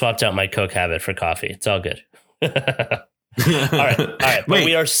 I swapped out my Coke habit for coffee. It's all good. All right. But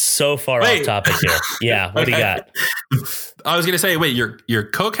we are so far off topic here. Yeah, what do you got? I was going to say, your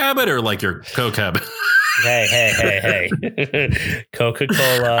Coke habit or like your Coke habit? Hey.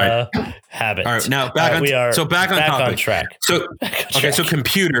 Coca-Cola habit. All right, now back on track. So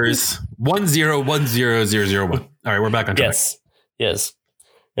computers 1010001. All right, we're back on track. Yes.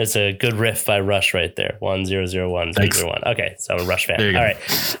 It's a good riff by Rush right there. 1001001. Okay, so I'm a Rush fan. There you go.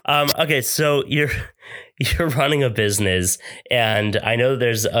 All right. Okay, so you're running a business, and I know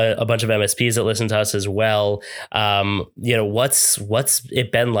there's a bunch of MSPs that listen to us as well. What's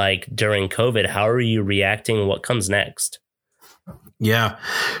it been like during COVID? How are you reacting? What comes next? Yeah.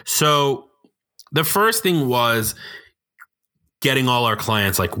 So the first thing was getting all our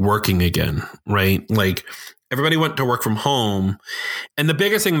clients like working again, right? Like everybody went to work from home. And the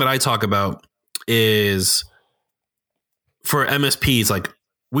biggest thing that I talk about is for MSPs, like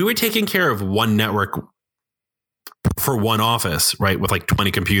we were taking care of one network for one office, right? With like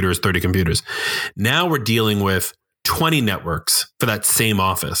 20 computers, 30 computers. Now we're dealing with 20 networks for that same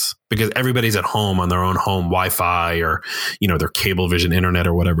office because everybody's at home on their own home Wi-Fi or, their Cablevision internet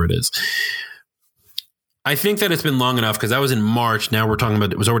or whatever it is. I think that it's been long enough because that was in March. Now we're talking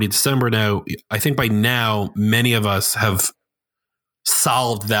about it was already December now. I think by now, many of us have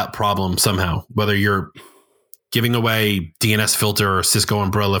solved that problem somehow, whether you're giving away DNS filter or Cisco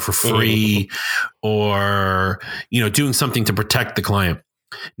Umbrella for free, or, doing something to protect the client.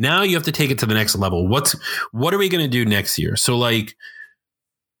 Now you have to take it to the next level. What are we going to do next year? So like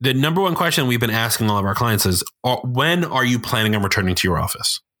the number one question we've been asking all of our clients is, when are you planning on returning to your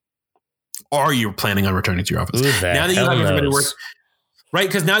office? Are you planning on returning to your office? Now that you have everybody right?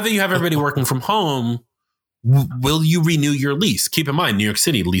 Because now that you have everybody working from home, will you renew your lease? Keep in mind, New York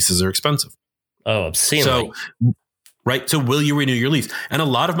City leases are expensive. Oh, obscenely. So, right. So will you renew your lease? And a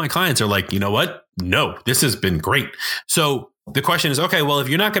lot of my clients are like, you know what? No, this has been great. So the question is, okay, well, if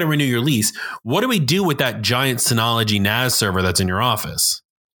you're not going to renew your lease, what do we do with that giant Synology NAS server that's in your office?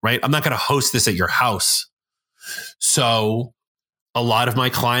 Right? I'm not going to host this at your house. So a lot of my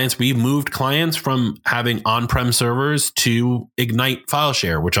clients, we've moved clients from having on-prem servers to Ignite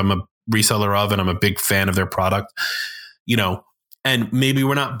FileShare, which I'm a reseller of, and I'm a big fan of their product, and maybe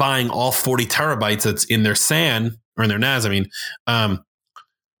we're not buying all 40 terabytes that's in their SAN or in their NAS.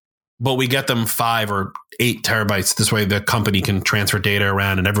 But we get them 5 or 8 terabytes. This way the company can transfer data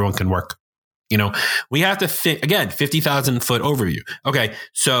around and everyone can work. We have to think, again, 50,000 foot overview. Okay.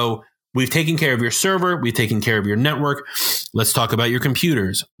 So we've taken care of your server. We've taken care of your network. Let's talk about your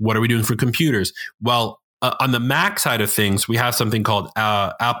computers. What are we doing for computers? Well, on the Mac side of things, we have something called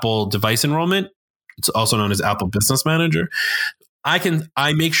Apple Device Enrollment. It's also known as Apple Business Manager. I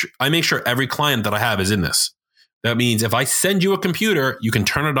make sure every client that I have is in this. That means if I send you a computer, you can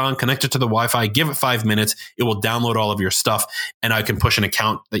turn it on, connect it to the Wi-Fi, give it 5 minutes. It will download all of your stuff, and I can push an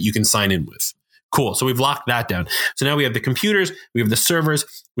account that you can sign in with. Cool. So we've locked that down. So now we have the computers, we have the servers,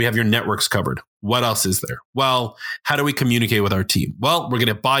 we have your networks covered. What else is there? Well, how do we communicate with our team? Well, we're going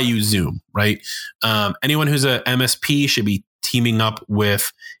to buy you Zoom, right? Anyone who's a MSP should be teaming up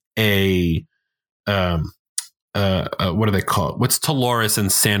with a what do they call it? What's Teloris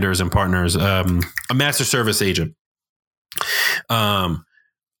and Sanders and Partners? A master service agent. One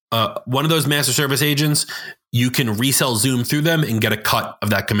of those master service agents, you can resell Zoom through them and get a cut of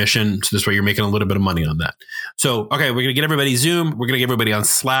that commission. So this way you're making a little bit of money on that. So, okay, we're going to get everybody Zoom. We're going to get everybody on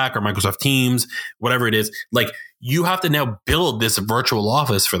Slack or Microsoft Teams, whatever it is. Like, you have to now build this virtual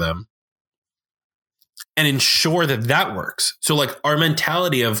office for them and ensure that that works. So like our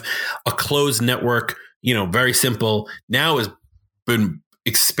mentality of a closed network, very simple, now has been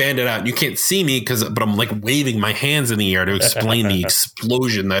expanded out. You can't see me but I'm like waving my hands in the air to explain the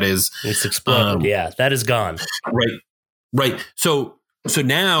explosion that is. It's exploded. That is gone. Right. So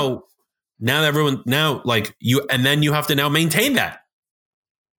now everyone, and then you have to now maintain that.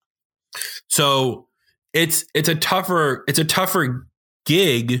 So it's a tougher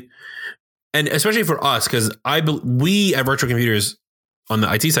gig, and especially for us, because we at Virtual Computers on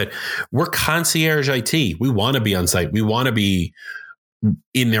the IT side, we're concierge IT. We want to be on site. We want to be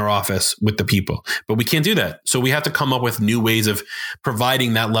in their office with the people, but we can't do that. So we have to come up with new ways of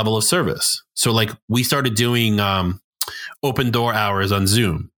providing that level of service. So like we started doing open door hours on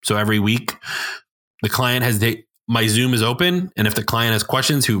Zoom. So every week the client my Zoom is open. And if the client has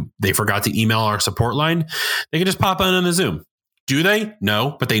questions who they forgot to email our support line, they can just pop on the Zoom. Do they?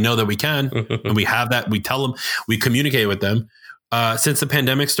 No, but they know that we can. And we have that. We tell them, we communicate with them. Since the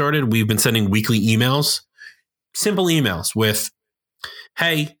pandemic started, we've been sending weekly emails, simple emails with,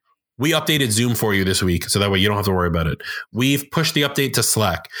 hey, we updated Zoom for you this week. So that way you don't have to worry about it. We've pushed the update to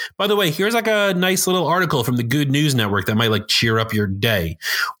Slack. By the way, here's like a nice little article from the Good News Network that might like cheer up your day.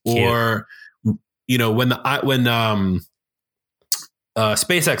 Or, when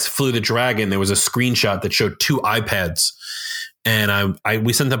SpaceX flew the Dragon, there was a screenshot that showed 2 iPads. And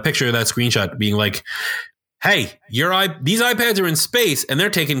we sent a picture of that screenshot being like, hey, these iPads are in space and they're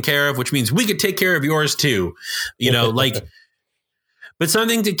taken care of, which means we could take care of yours too. But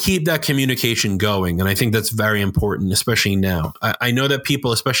something to keep that communication going. And I think that's very important, especially now. I know that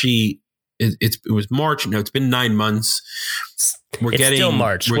people, especially it was March. It's been 9 months. It's still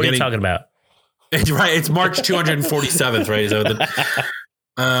March. What are you talking about? Right. It's March 247th,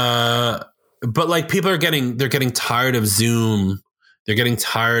 right? But like people they're getting tired of Zoom. They're getting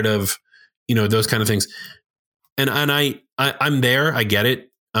tired of, those kind of things. And I'm there. I get it.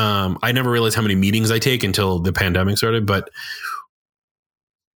 I never realized how many meetings I take until the pandemic started, but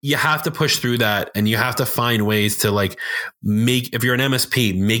you have to push through that, and you have to find ways to if you're an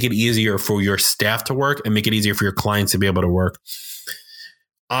MSP, make it easier for your staff to work and make it easier for your clients to be able to work.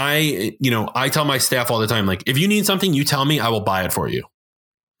 I tell my staff all the time, like, if you need something, you tell me, I will buy it for you.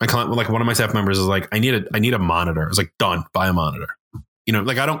 My client, like one of my staff members is like, I need a monitor. I was like, done, buy a monitor.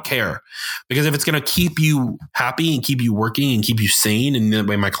 I don't care, because if it's going to keep you happy and keep you working and keep you sane, and the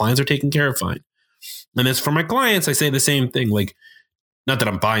way my clients are taken care of, fine. And as for my clients, I say the same thing. Like, not that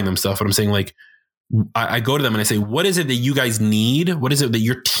I'm buying them stuff, but I'm saying like, I go to them and I say, what is it that you guys need? What is it that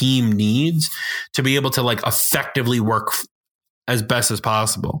your team needs to be able to like effectively work as best as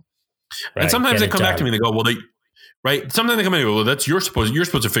possible? Right. And sometimes they come back to me and they go, well, sometimes they come in and go, well, you're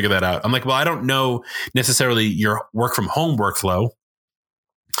supposed to figure that out. I'm like, well, I don't know necessarily your work from home workflow.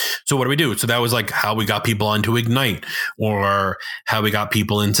 So what do we do? So that was like how we got people onto Ignite, or how we got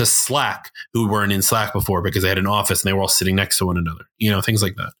people into Slack who weren't in Slack before because they had an office and they were all sitting next to one another, things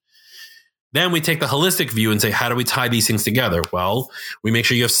like that. Then we take the holistic view and say, how do we tie these things together? Well, we make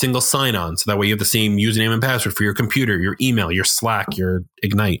sure you have single sign-on. So that way you have the same username and password for your computer, your email, your Slack, your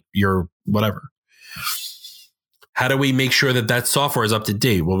Ignite, your whatever. How do we make sure that software is up to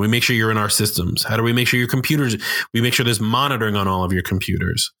date? Well, we make sure you're in our systems. How do we make sure we make sure there's monitoring on all of your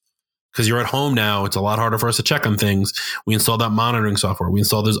computers? Because you're at home now, it's a lot harder for us to check on things. We install that monitoring software. We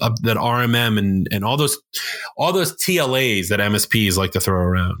install that RMM and all those TLAs that MSPs like to throw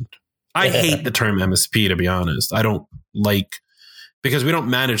around. I hate the term MSP, to be honest. I don't because we don't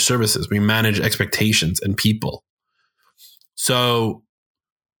manage services. We manage expectations and people. So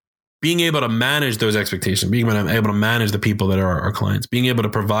being able to manage those expectations, being able to manage the people that are our clients, being able to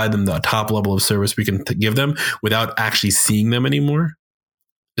provide them the top level of service we can give them without actually seeing them anymore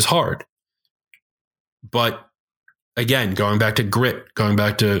is hard. But again, going back to grit,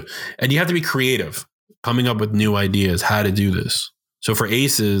 and you have to be creative, coming up with new ideas, how to do this. So for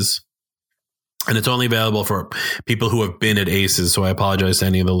ACEs, and it's only available for people who have been at ACEs. So I apologize to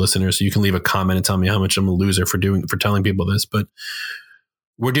any of the listeners. So you can leave a comment and tell me how much I'm a loser for telling people this, but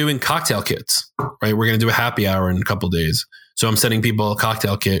we're doing cocktail kits, right? We're going to do a happy hour in a couple of days. So I'm sending people a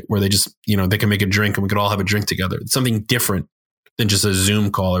cocktail kit where they just, they can make a drink and we could all have a drink together. It's something different than just a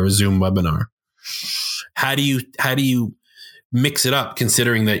Zoom call or a Zoom webinar. How do you mix it up,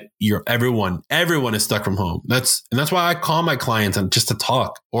 considering that everyone is stuck from home? That's why I call my clients and just to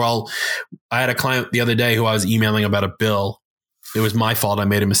talk. Or I had a client the other day who I was emailing about a bill. It was my fault. I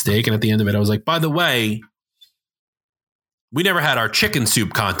made a mistake. And at the end of it, I was like, by the way, we never had our chicken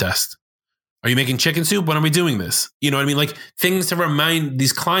soup contest. Are you making chicken soup? When are we doing this? You know what I mean? Like things to remind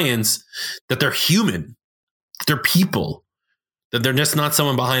these clients that they're human, that they're people, that they're just not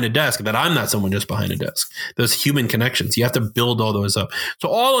someone behind a desk, that I'm not someone just behind a desk. Those human connections, you have to build all those up. So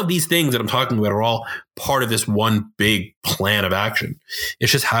all of these things that I'm talking about are all part of this one big plan of action.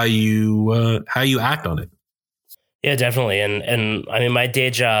 It's just how you act on it. Yeah, definitely. And I mean, my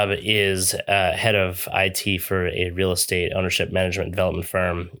day job is head of IT for a real estate ownership management development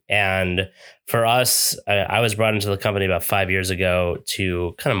firm. And for us, I was brought into the company about 5 years ago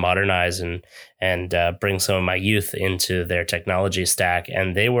to kind of modernize and bring some of my youth into their technology stack.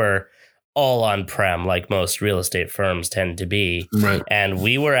 And they were all on-prem, like most real estate firms tend to be. Right. And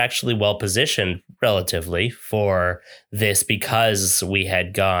we were actually well positioned relatively for this because we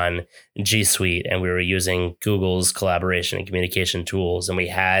had gone G Suite and we were using Google's collaboration and communication tools. And we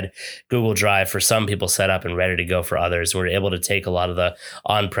had Google Drive for some people set up and ready to go for others. We were able to take a lot of the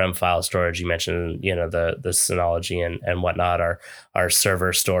on-prem file storage you mentioned, the Synology and whatnot, our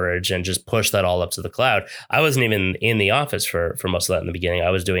server storage, and just push that all up to the cloud. I wasn't even in the office for most of that in the beginning. I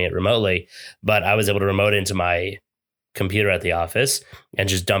was doing it remotely, but I was able to remote into my computer at the office and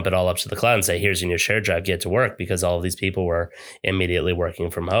just dump it all up to the cloud and say, here's your new shared drive, get to work, because all of these people were immediately working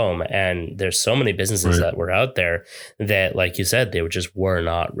from home. And there's so many businesses that were out there that, like you said, they were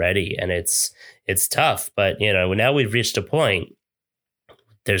not ready. And it's tough, but now we've reached a point,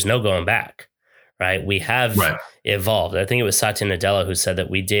 there's no going back. Right. We have evolved. I think it was Satya Nadella who said that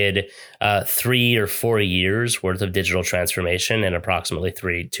we did 3 or 4 years worth of digital transformation in approximately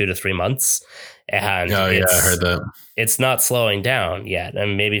 2 to 3 months. And I heard that. It's not slowing down yet.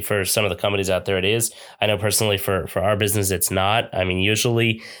 And maybe for some of the companies out there, it is. I know personally for our business, it's not. I mean,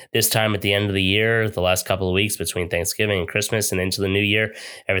 usually this time at the end of the year, the last couple of weeks between Thanksgiving and Christmas and into the new year,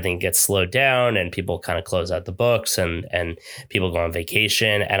 everything gets slowed down and people kind of close out the books and people go on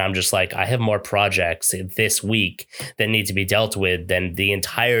vacation. And I'm just like, I have more projects this week that need to be dealt with than the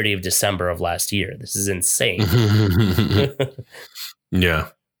entirety of December of last year. This is insane. Yeah.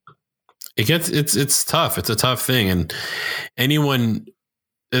 It's tough. It's a tough thing. And anyone,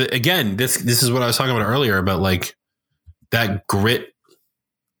 again, this is what I was talking about earlier about like that grit.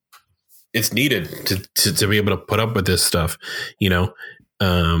 It's needed to be able to put up with this stuff, but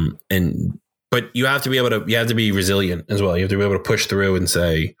you have to be resilient as well. You have to be able to push through and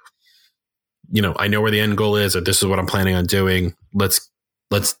say, I know where the end goal is, or this is what I'm planning on doing. Let's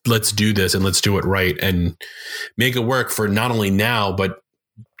do this and let's do it right and make it work for not only now, but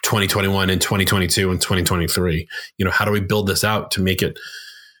 2021 and 2022 and 2023. How do we build this out to make it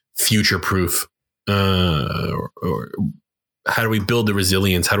future proof? how do we build the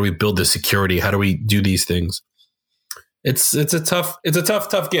resilience? How do we build the security? How do we do these things? It's a tough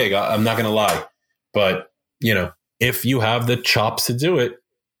gig. I'm not going to lie, but if you have the chops to do it,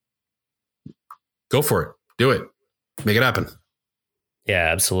 go for it. Do it. Make it happen. Yeah,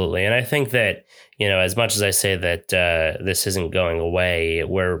 absolutely. And I think that, as much as I say that this isn't going away,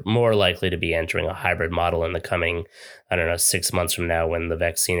 we're more likely to be entering a hybrid model in the coming, 6 months from now, when the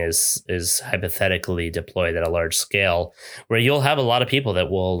vaccine is hypothetically deployed at a large scale, where you'll have a lot of people that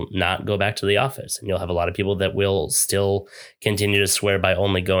will not go back to the office. And you'll have a lot of people that will still continue to swear by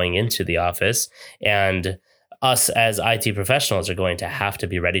only going into the office. And us as IT professionals are going to have to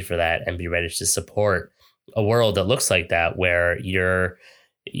be ready for that and be ready to support a world that looks like that, where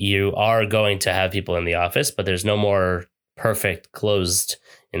you are going to have people in the office, but there's no more perfect closed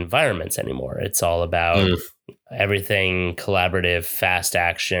environments anymore. It's all about everything collaborative, fast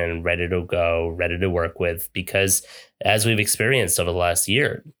action, ready to go, ready to work with, because as we've experienced over the last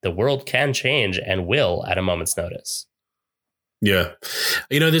year, the world can change and will at a moment's notice. Yeah.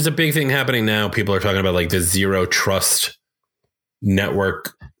 There's a big thing happening now. People are talking about like the zero trust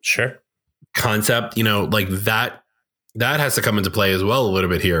network. Sure. Concept, like that has to come into play as well a little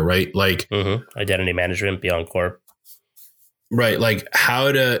bit here, right? Like identity management beyond corp, right? Like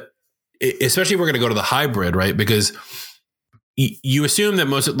how to, especially if we're going to go to the hybrid, right? Because you assume that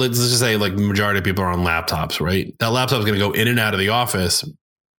let's just say like the majority of people are on laptops, right? That laptop is going to go in and out of the office,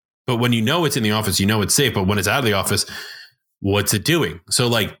 but when it's in the office, it's safe. But when it's out of the office, what's it doing? So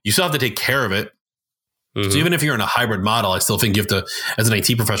like you still have to take care of it. So even if you're in a hybrid model, I still think you have to, as an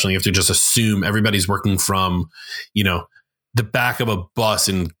IT professional, you have to just assume everybody's working from, the back of a bus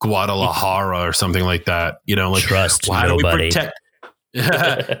in Guadalajara or something like that. Like trust how nobody. Do we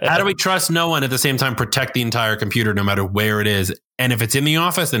protect? How do we trust no one at the same time protect the entire computer, no matter where it is? And if it's in the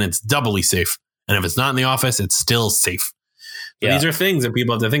office, then it's doubly safe. And if it's not in the office, it's still safe. So these are things that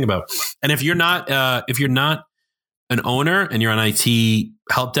people have to think about. And if you're not an owner and you're on IT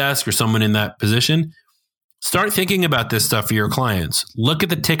help desk or someone in that position, start thinking about this stuff for your clients. Look at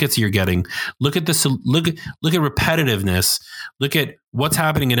the tickets you're getting. Look at look at repetitiveness. Look at what's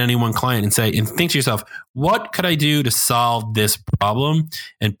happening at any one client and think to yourself, what could I do to solve this problem?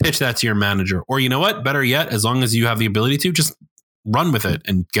 And pitch that to your manager. Or you know what? Better yet, as long as you have the ability to, just run with it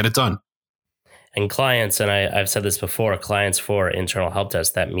and get it done. And clients, and I've said this before, clients for internal help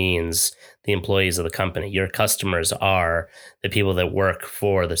desk, that means the employees of the company. Your customers are the people that work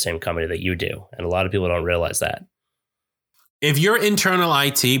for the same company that you do. And a lot of people don't realize that. If you're internal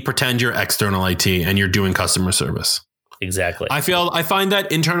IT, pretend you're external IT and you're doing customer service. Exactly. I find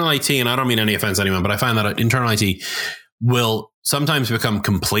that internal IT, and I don't mean any offense to anyone, but I find that internal IT will sometimes become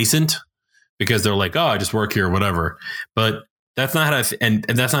complacent because they're like, oh, I just work here or whatever. But that's not how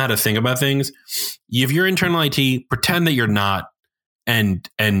that's not how to think about things. If you're internal IT, pretend that you're not, and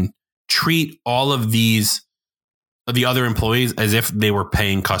treat all of the other employees as if they were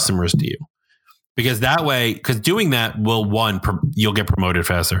paying customers to you. Because doing that will, you'll get promoted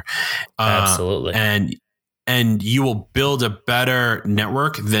faster. Absolutely. And you will build a better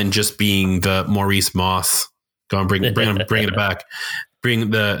network than just being the Maurice Moss. Go on, bring it back.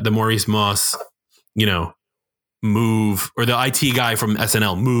 Bring the Maurice Moss, move, or the IT guy from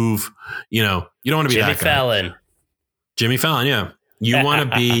SNL move. You don't want to be Jimmy that guy. Fallon. Jimmy Fallon, yeah. You want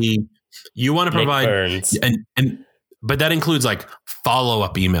to provide, but that includes like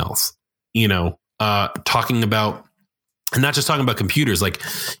follow-up emails, talking about, and not just talking about computers. Like,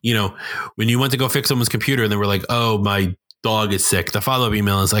 when you went to go fix someone's computer and they were like, oh, my dog is sick. The follow-up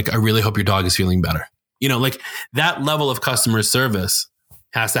email is like, I really hope your dog is feeling better. Like that level of customer service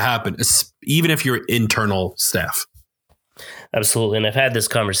has to happen, even if you're internal staff. Absolutely. And I've had this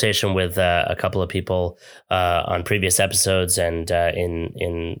conversation with a couple of people on previous episodes and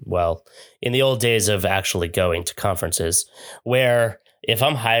in the old days of actually going to conferences, where if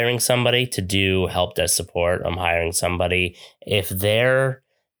I'm hiring somebody to do help desk support, I'm hiring somebody, if their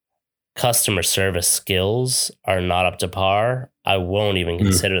customer service skills are not up to par, I won't even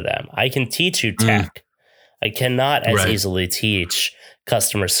consider them. I can teach you tech. I cannot as easily teach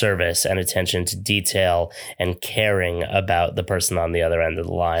customer service and attention to detail and caring about the person on the other end of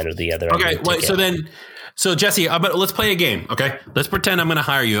the line or the other end of the ticket. Okay, so Jesse, let's play a game, okay? Let's pretend I'm going to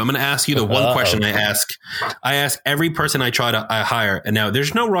hire you. I'm going to ask you the one question I ask. I ask every person I hire. And now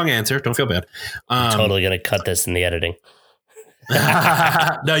there's no wrong answer. Don't feel bad. I'm totally going to cut this in the editing.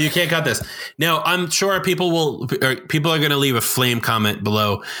 No, you can't cut this. Now, I'm sure people are going to leave a flame comment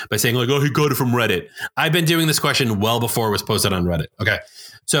below by saying like, "Oh, he got it from Reddit." I've been doing this question well before it was posted on Reddit. Okay,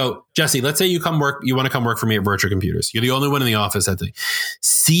 so Jesse, let's say you want to come work for me at Virtual Computers. You're the only one in the office at the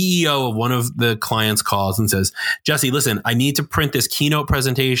CEO of one of the clients calls and says, "Jesse, listen, I need to print this keynote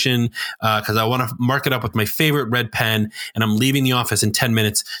presentation because I want to mark it up with my favorite red pen, and I'm leaving the office in 10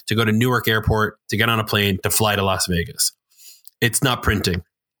 minutes to go to Newark Airport to get on a plane to fly to Las Vegas. It's not printing.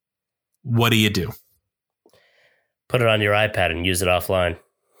 What do you do?" Put it on your iPad and use it offline.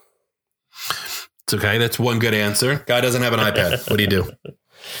 It's okay. That's one good answer. Guy doesn't have an iPad. What do you do?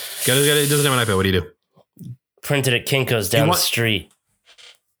 Guy doesn't have an iPad. What do you do? Print it at Kinko's down the street.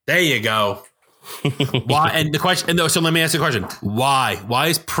 There you go. Why? And the question. So let me ask you a question. Why? Why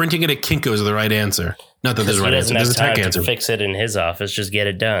is printing it at Kinko's the right answer? Not that there's a right answer. There's a tech answer. To fix it in his office. Just get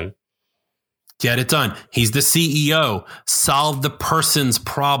it done. Get it done. He's the CEO. Solve the person's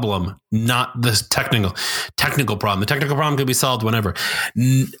problem, not the technical problem. The technical problem can be solved whenever.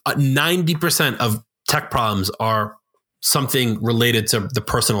 90% of tech problems are something related to the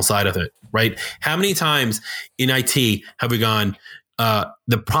personal side of it, right? How many times in IT have we gone,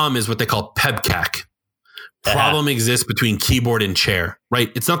 the problem is what they call PEBCAC. Problem exists between keyboard and chair,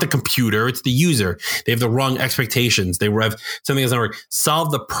 right? It's not the computer, it's the user. They have the wrong expectations. They have something that's not working.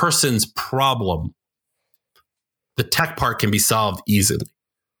 Solve the person's problem. The tech part can be solved easily.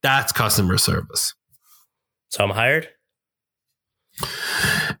 That's customer service. So I'm hired?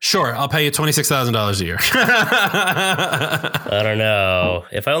 Sure, I'll pay you $26,000 a year. I don't know.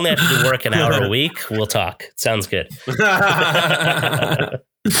 If I only have to work an hour a week, we'll talk. Sounds good.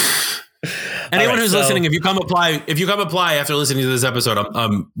 Anyone who's listening, if you come apply after listening to this episode, I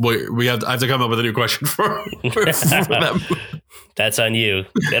have to come up with a new question for them. That's on you.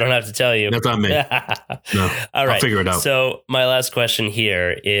 They don't have to tell you. That's on me. No, all right. I'll figure it out. So my last question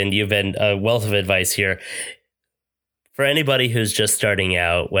here, and you've been a wealth of advice here. For anybody who's just starting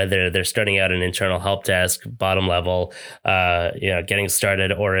out, whether they're starting out in internal help desk, bottom level, getting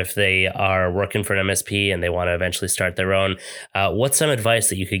started, or if they are working for an MSP and they want to eventually start their own, what's some advice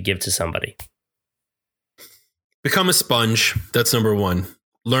that you could give to somebody? Become a sponge. That's number one.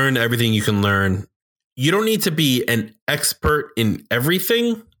 Learn everything you can learn. You don't need to be an expert in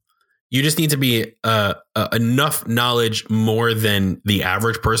everything. You just need to be enough knowledge more than the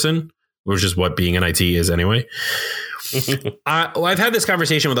average person, which is what being in IT is anyway. I've had this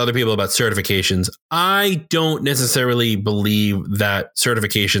conversation with other people about certifications. I don't necessarily believe that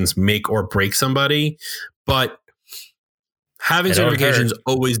certifications make or break somebody, but having certifications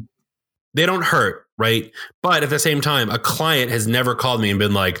they don't hurt, right? But at the same time, a client has never called me and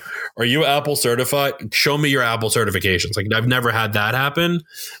been like, "Are you Apple certified? Show me your Apple certifications." Like, I've never had that happen,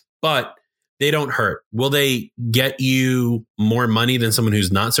 but they don't hurt. Will they get you more money than someone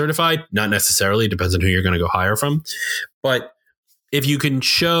who's not certified? Not necessarily. It depends on who you're going to go hire from. But if you can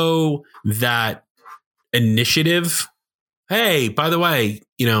show that initiative, hey, by the way,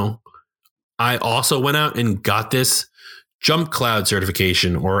 I also went out and got this Jump Cloud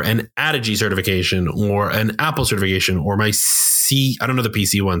certification or an Adigy certification or an Apple certification or my I don't know the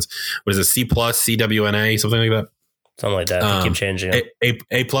PC ones. What is it? C+, CWNA, something like that. Something like that. They keep changing it.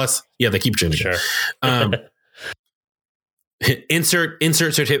 A plus. Yeah, they keep changing. Sure. Insert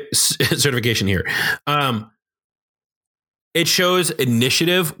certification here. It shows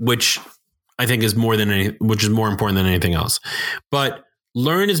initiative, which I think is more important than anything else. But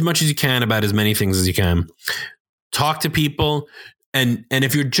learn as much as you can about as many things as you can. Talk to people, and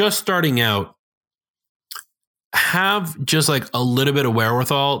if you're just starting out, have just like a little bit of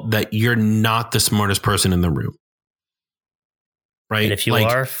wherewithal that you're not the smartest person in the room. Right. And if you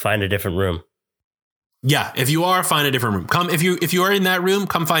are, find a different room. Yeah. If you are, find a different room. Come, if you are in that room,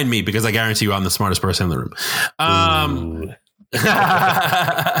 come find me because I guarantee you I'm the smartest person in the room.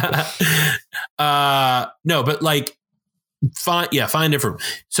 No, but like, find a different room.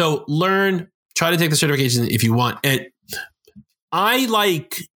 So try to take the certification if you want. And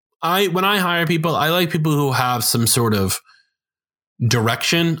when I hire people, I like people who have some sort of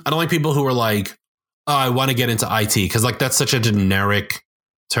direction. I don't like people who are like, "Oh, I want to get into IT," because like that's such a generic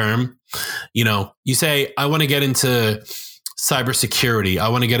term. You say, "I want to get into cybersecurity. I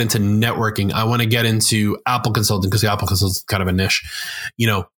want to get into networking. I want to get into Apple Consulting," because the Apple Consulting is kind of a niche.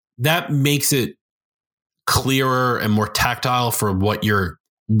 That makes it clearer and more tactile for what you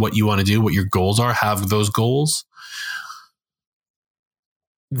want to do, what your goals are. Have those goals.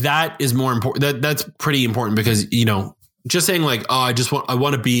 That is more important. That's pretty important because just saying like, "Oh, I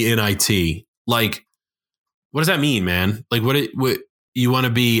want to be in IT." Like, what does that mean, man? Like, what you want to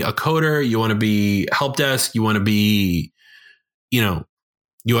be a coder? You want to be help desk? You want to be you know,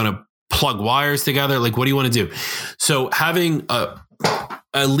 you want to plug wires together. Like, what do you want to do? So having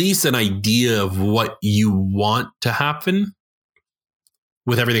at least an idea of what you want to happen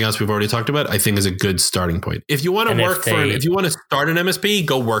with everything else we've already talked about, I think is a good starting point. If you want to if you want to start an MSP,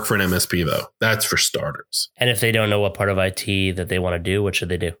 go work for an MSP though. That's for starters. And if they don't know what part of IT that they want to do, what should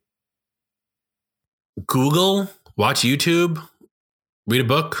they do? Google, watch YouTube, read a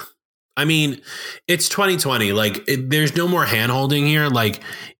book. I mean, it's 2020. Like, there's no more hand holding here. Like,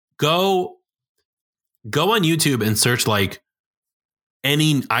 go on YouTube and search like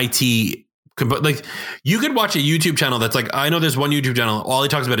any IT. Like, you could watch a YouTube channel that's like, I know there's one YouTube channel, all he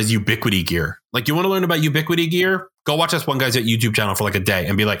talks about is Ubiquiti gear. Like, you want to learn about Ubiquiti gear? Go watch this one guy's YouTube channel for like a day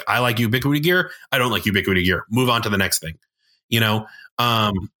and be like, I like Ubiquiti gear. I don't like Ubiquiti gear. Move on to the next thing. You know,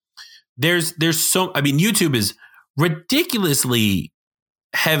 there's so, I mean, YouTube is ridiculously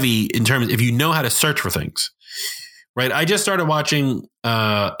heavy in terms, if you know how to search for things, right? I just started watching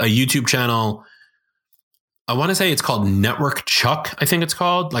a YouTube channel. I want to say it's called Network Chuck. I think it's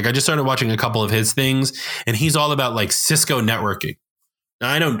called. Like, I just started watching a couple of his things, and he's all about like Cisco networking.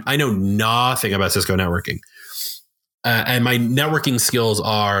 Now, I know nothing about Cisco networking, and my networking skills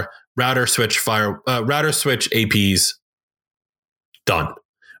are router switch APs done.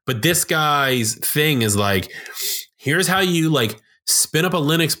 But this guy's thing is like, here's how you like spin up a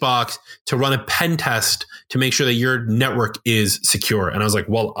Linux box to run a pen test to make sure that your network is secure. And I was like,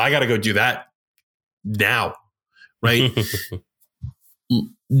 well, I got to go do that now, right?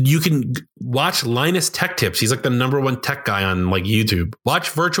 You can watch Linus Tech Tips. He's like the #1 tech guy on like YouTube. Watch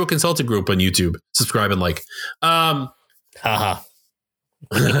Virtual Consulting Group on YouTube. Subscribe and like. Haha.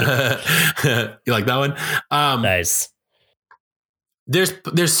 You like that one? Nice.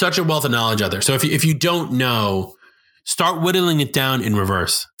 There's such a wealth of knowledge out there. So if you don't know, start whittling it down in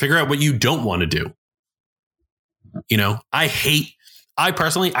reverse. Figure out what you don't want to do. You know, I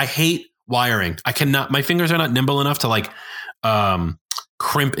personally hate wiring. I cannot, my fingers are not nimble enough to like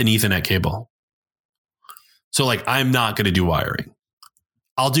crimp an Ethernet cable. So like, I'm not going to do wiring.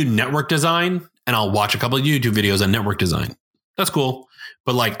 I'll do network design and I'll watch a couple of YouTube videos on network design. That's cool.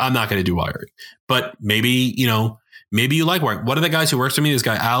 But like, I'm not going to do wiring. But maybe, you know, maybe you like wiring. One of the guys who works for me, this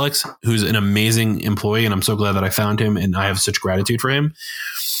guy, Alex, who's an amazing employee. And I'm so glad that I found him and I have such gratitude for him.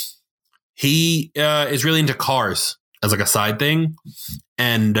 He is really into cars as like a side thing.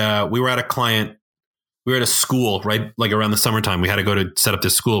 And we were at a school, right? Like around the summertime, we had to go to set up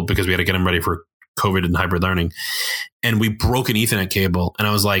this school because we had to get him ready for COVID and hybrid learning. And we broke an Ethernet cable. And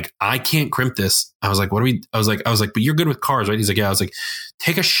I was like, I can't crimp this. I was like, I was like, but you're good with cars, right? He's like, yeah. I was like,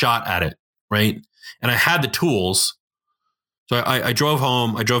 take a shot at it. Right. And I had the tools. So I drove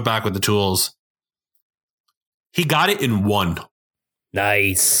home. I drove back with the tools. He got it in one.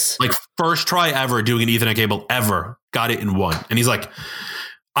 Nice. Like first try ever doing an Ethernet cable ever. Got it in one. And he's like,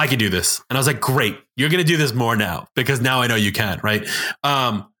 I can do this. And I was like, great. You're going to do this more now because now I know you can. Right.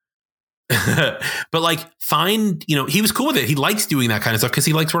 But like find, you know, he was cool with it. He likes doing that kind of stuff because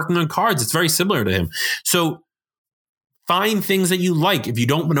he likes working on cards. It's very similar to him. So find things that you like. If you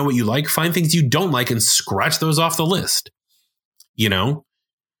don't know what you like, find things you don't like and scratch those off the list. You know,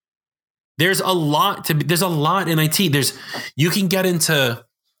 there's a lot in IT. You can get into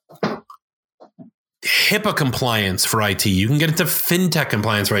HIPAA compliance for IT. You can get into fintech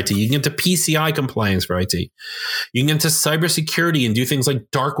compliance for IT. You can get into PCI compliance for IT. You can get into cybersecurity and do things like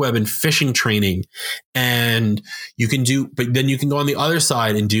dark web and phishing training. And but then you can go on the other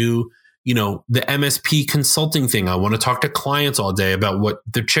side and do, you know, the MSP consulting thing. I want to talk to clients all day about what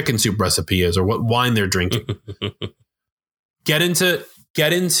their chicken soup recipe is or what wine they're drinking. Get into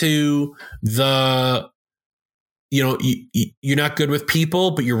the, you know, you're not good with people,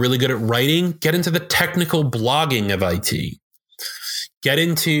 but you're really good at writing. Get into the technical blogging of IT. Get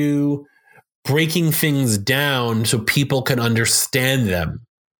into breaking things down so people can understand them.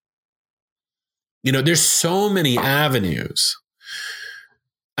 You know, there's so many avenues.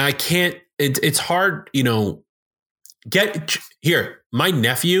 It's hard, you know, my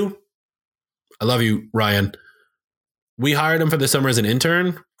nephew, I love you, Ryan. We hired him for the summer as an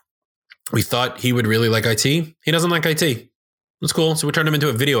intern. We thought he would really like IT. He doesn't like IT. That's cool. So we turned him into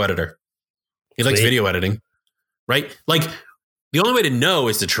a video editor. He likes video editing, right? Like the only way to know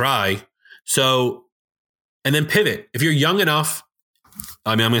is to try. So, and then pivot. If you're young enough,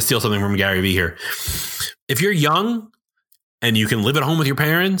 I mean, I'm going to steal something from Gary Vee here. If you're young and you can live at home with your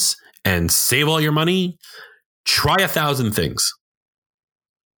parents and save all your money, try 1,000 things.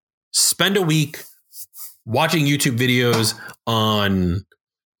 Spend a week watching YouTube videos on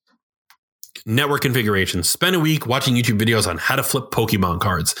network configuration. Spend a week watching YouTube videos on how to flip Pokemon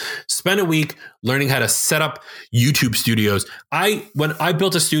cards. Spend a week learning how to set up YouTube studios. I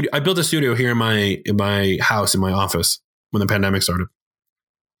built a studio here in my house, in my office when the pandemic started.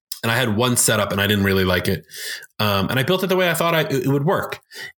 And I had one setup and I didn't really like it. And I built it the way I thought it would work.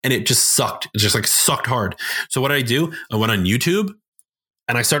 And it just sucked. It just like sucked hard. So what did I do? I went on YouTube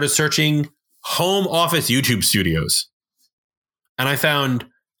and I started searching home office YouTube studios. And I found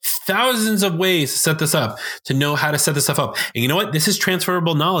thousands of ways to set this up, to know how to set this stuff up. And you know what? This is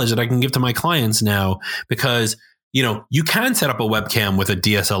transferable knowledge that I can give to my clients now, because, you know, you can set up a webcam with a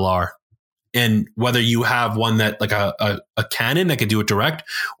DSLR. And whether you have one that like a Canon that can do it direct,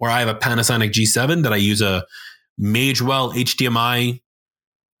 or I have a Panasonic G7 that I use a Magewell HDMI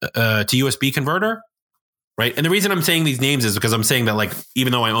to USB converter, right? And the reason I'm saying these names is because I'm saying that, like,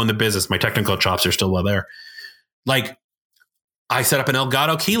 even though I own the business, my technical chops are still well there. Like, I set up an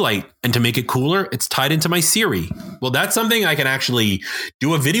Elgato key light, and to make it cooler, it's tied into my Siri. Well, that's something I can actually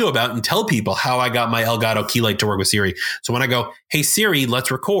do a video about and tell people how I got my Elgato key light to work with Siri. So when I go, hey Siri,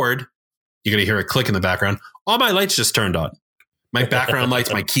 let's record, you're going to hear a click in the background. All my lights just turned on. My background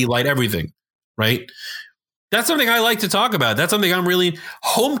lights, my key light, everything, right? That's something I like to talk about. That's something I'm really...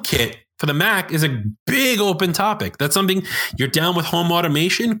 HomeKit for the Mac is a big open topic. That's something you're down with. Home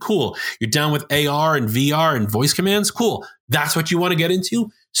automation? Cool. You're down with AR and VR and voice commands? Cool. That's what you want to get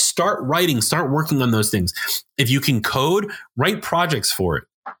into? Start writing, start working on those things. If you can code, write projects for it.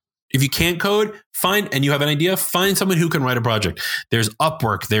 If you can't code, and you have an idea, find someone who can write a project. There's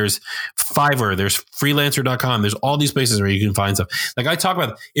Upwork, there's Fiverr, there's freelancer.com. There's all these places where you can find stuff. Like I talk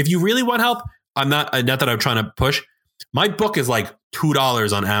about, if you really want help, not that I'm trying to push. My book is like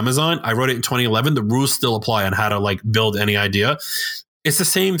 $2 on Amazon. I wrote it in 2011. The rules still apply on how to like build any idea. It's the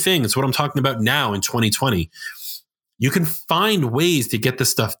same thing. It's what I'm talking about now in 2020. You can find ways to get this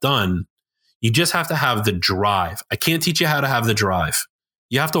stuff done. You just have to have the drive. I can't teach you how to have the drive.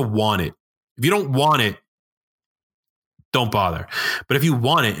 You have to want it. If you don't want it, don't bother. But if you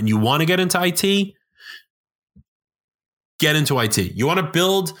want it and you want to get into IT, get into IT. You want to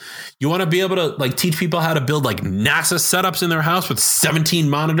be able to like teach people how to build like NASA setups in their house with 17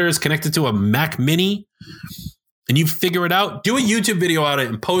 monitors connected to a Mac Mini, and you figure it out, do a YouTube video on it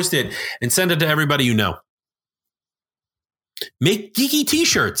and post it and send it to everybody you know. Make geeky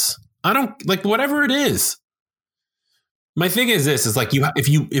t-shirts. I don't like whatever it is. My thing is this, is like if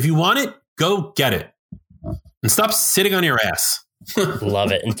you want it, go get it. And stop sitting on your ass.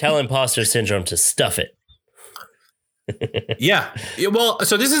 Love it. And tell imposter syndrome to stuff it. Yeah. Well,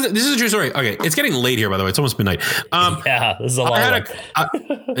 so this is a true story. Okay. It's getting late here, by the way. It's almost midnight. Yeah, this is a long one.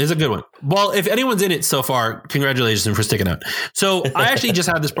 It's a good one. Well, if anyone's in it so far, congratulations for sticking out. So I actually just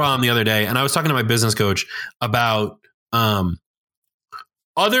had this problem the other day, and I was talking to my business coach about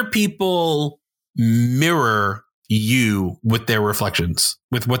other people mirror you with their reflections,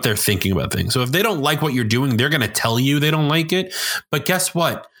 with what they're thinking about things. So if they don't like what you're doing, they're going to tell you they don't like it. But guess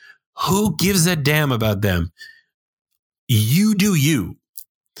what? Who gives a damn about them? You do you.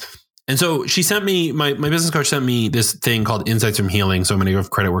 And so she sent me, my business coach sent me this thing called Insights from Healing. So I'm going to give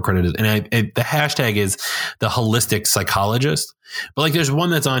credit where credit is. And the hashtag is the holistic psychologist. But like, there's one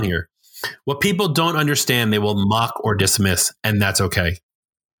that's on here. What people don't understand, they will mock or dismiss, and that's okay.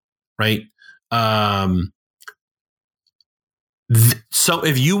 Right? So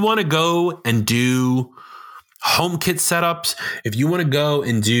if you want to go and do HomeKit setups, if you want to go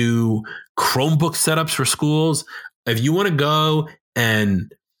and do Chromebook setups for schools, if you want to go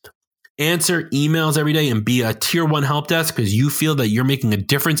and answer emails every day and be a tier 1 help desk because you feel that you're making a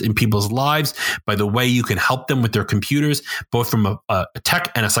difference in people's lives by the way you can help them with their computers, both from a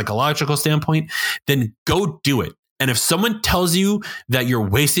tech and a psychological standpoint, then go do it. And if someone tells you that you're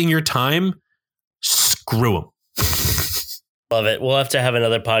wasting your time, screw them. Love it. We'll have to have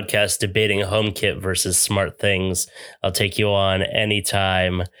another podcast debating HomeKit versus SmartThings. I'll take you on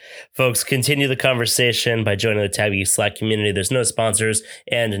anytime. Folks, continue the conversation by joining the Tab Geeks Slack community. There's no sponsors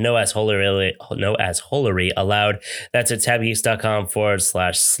and no assholery allowed. That's at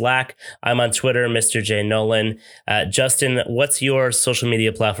tabgeeks.com/Slack. I'm on Twitter, Mr. J Nolan. Justin, what's your social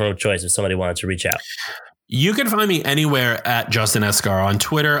media platform of choice if somebody wanted to reach out? You can find me anywhere at Justin Escar on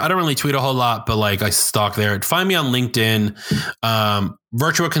Twitter. I don't really tweet a whole lot, but like I stalk there. Find me on LinkedIn.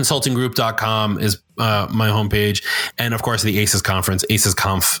 Virtualconsultinggroup.com is my homepage. And of course, the ACES conference,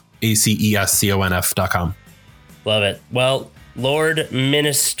 ACESConf, ACESConf.com. Love it. Well, Lord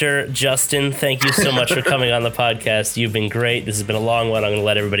Minister Justin, thank you so much for coming on the podcast. You've been great. This has been a long one. I'm going to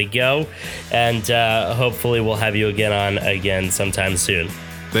let everybody go. And hopefully we'll have you on again sometime soon.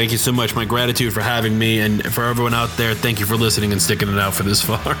 Thank you so much. My gratitude for having me, and for everyone out there, thank you for listening and sticking it out for this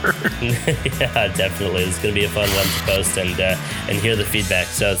far. Yeah, definitely. It's going to be a fun one to post and hear the feedback.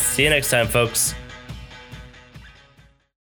 So see you next time, folks.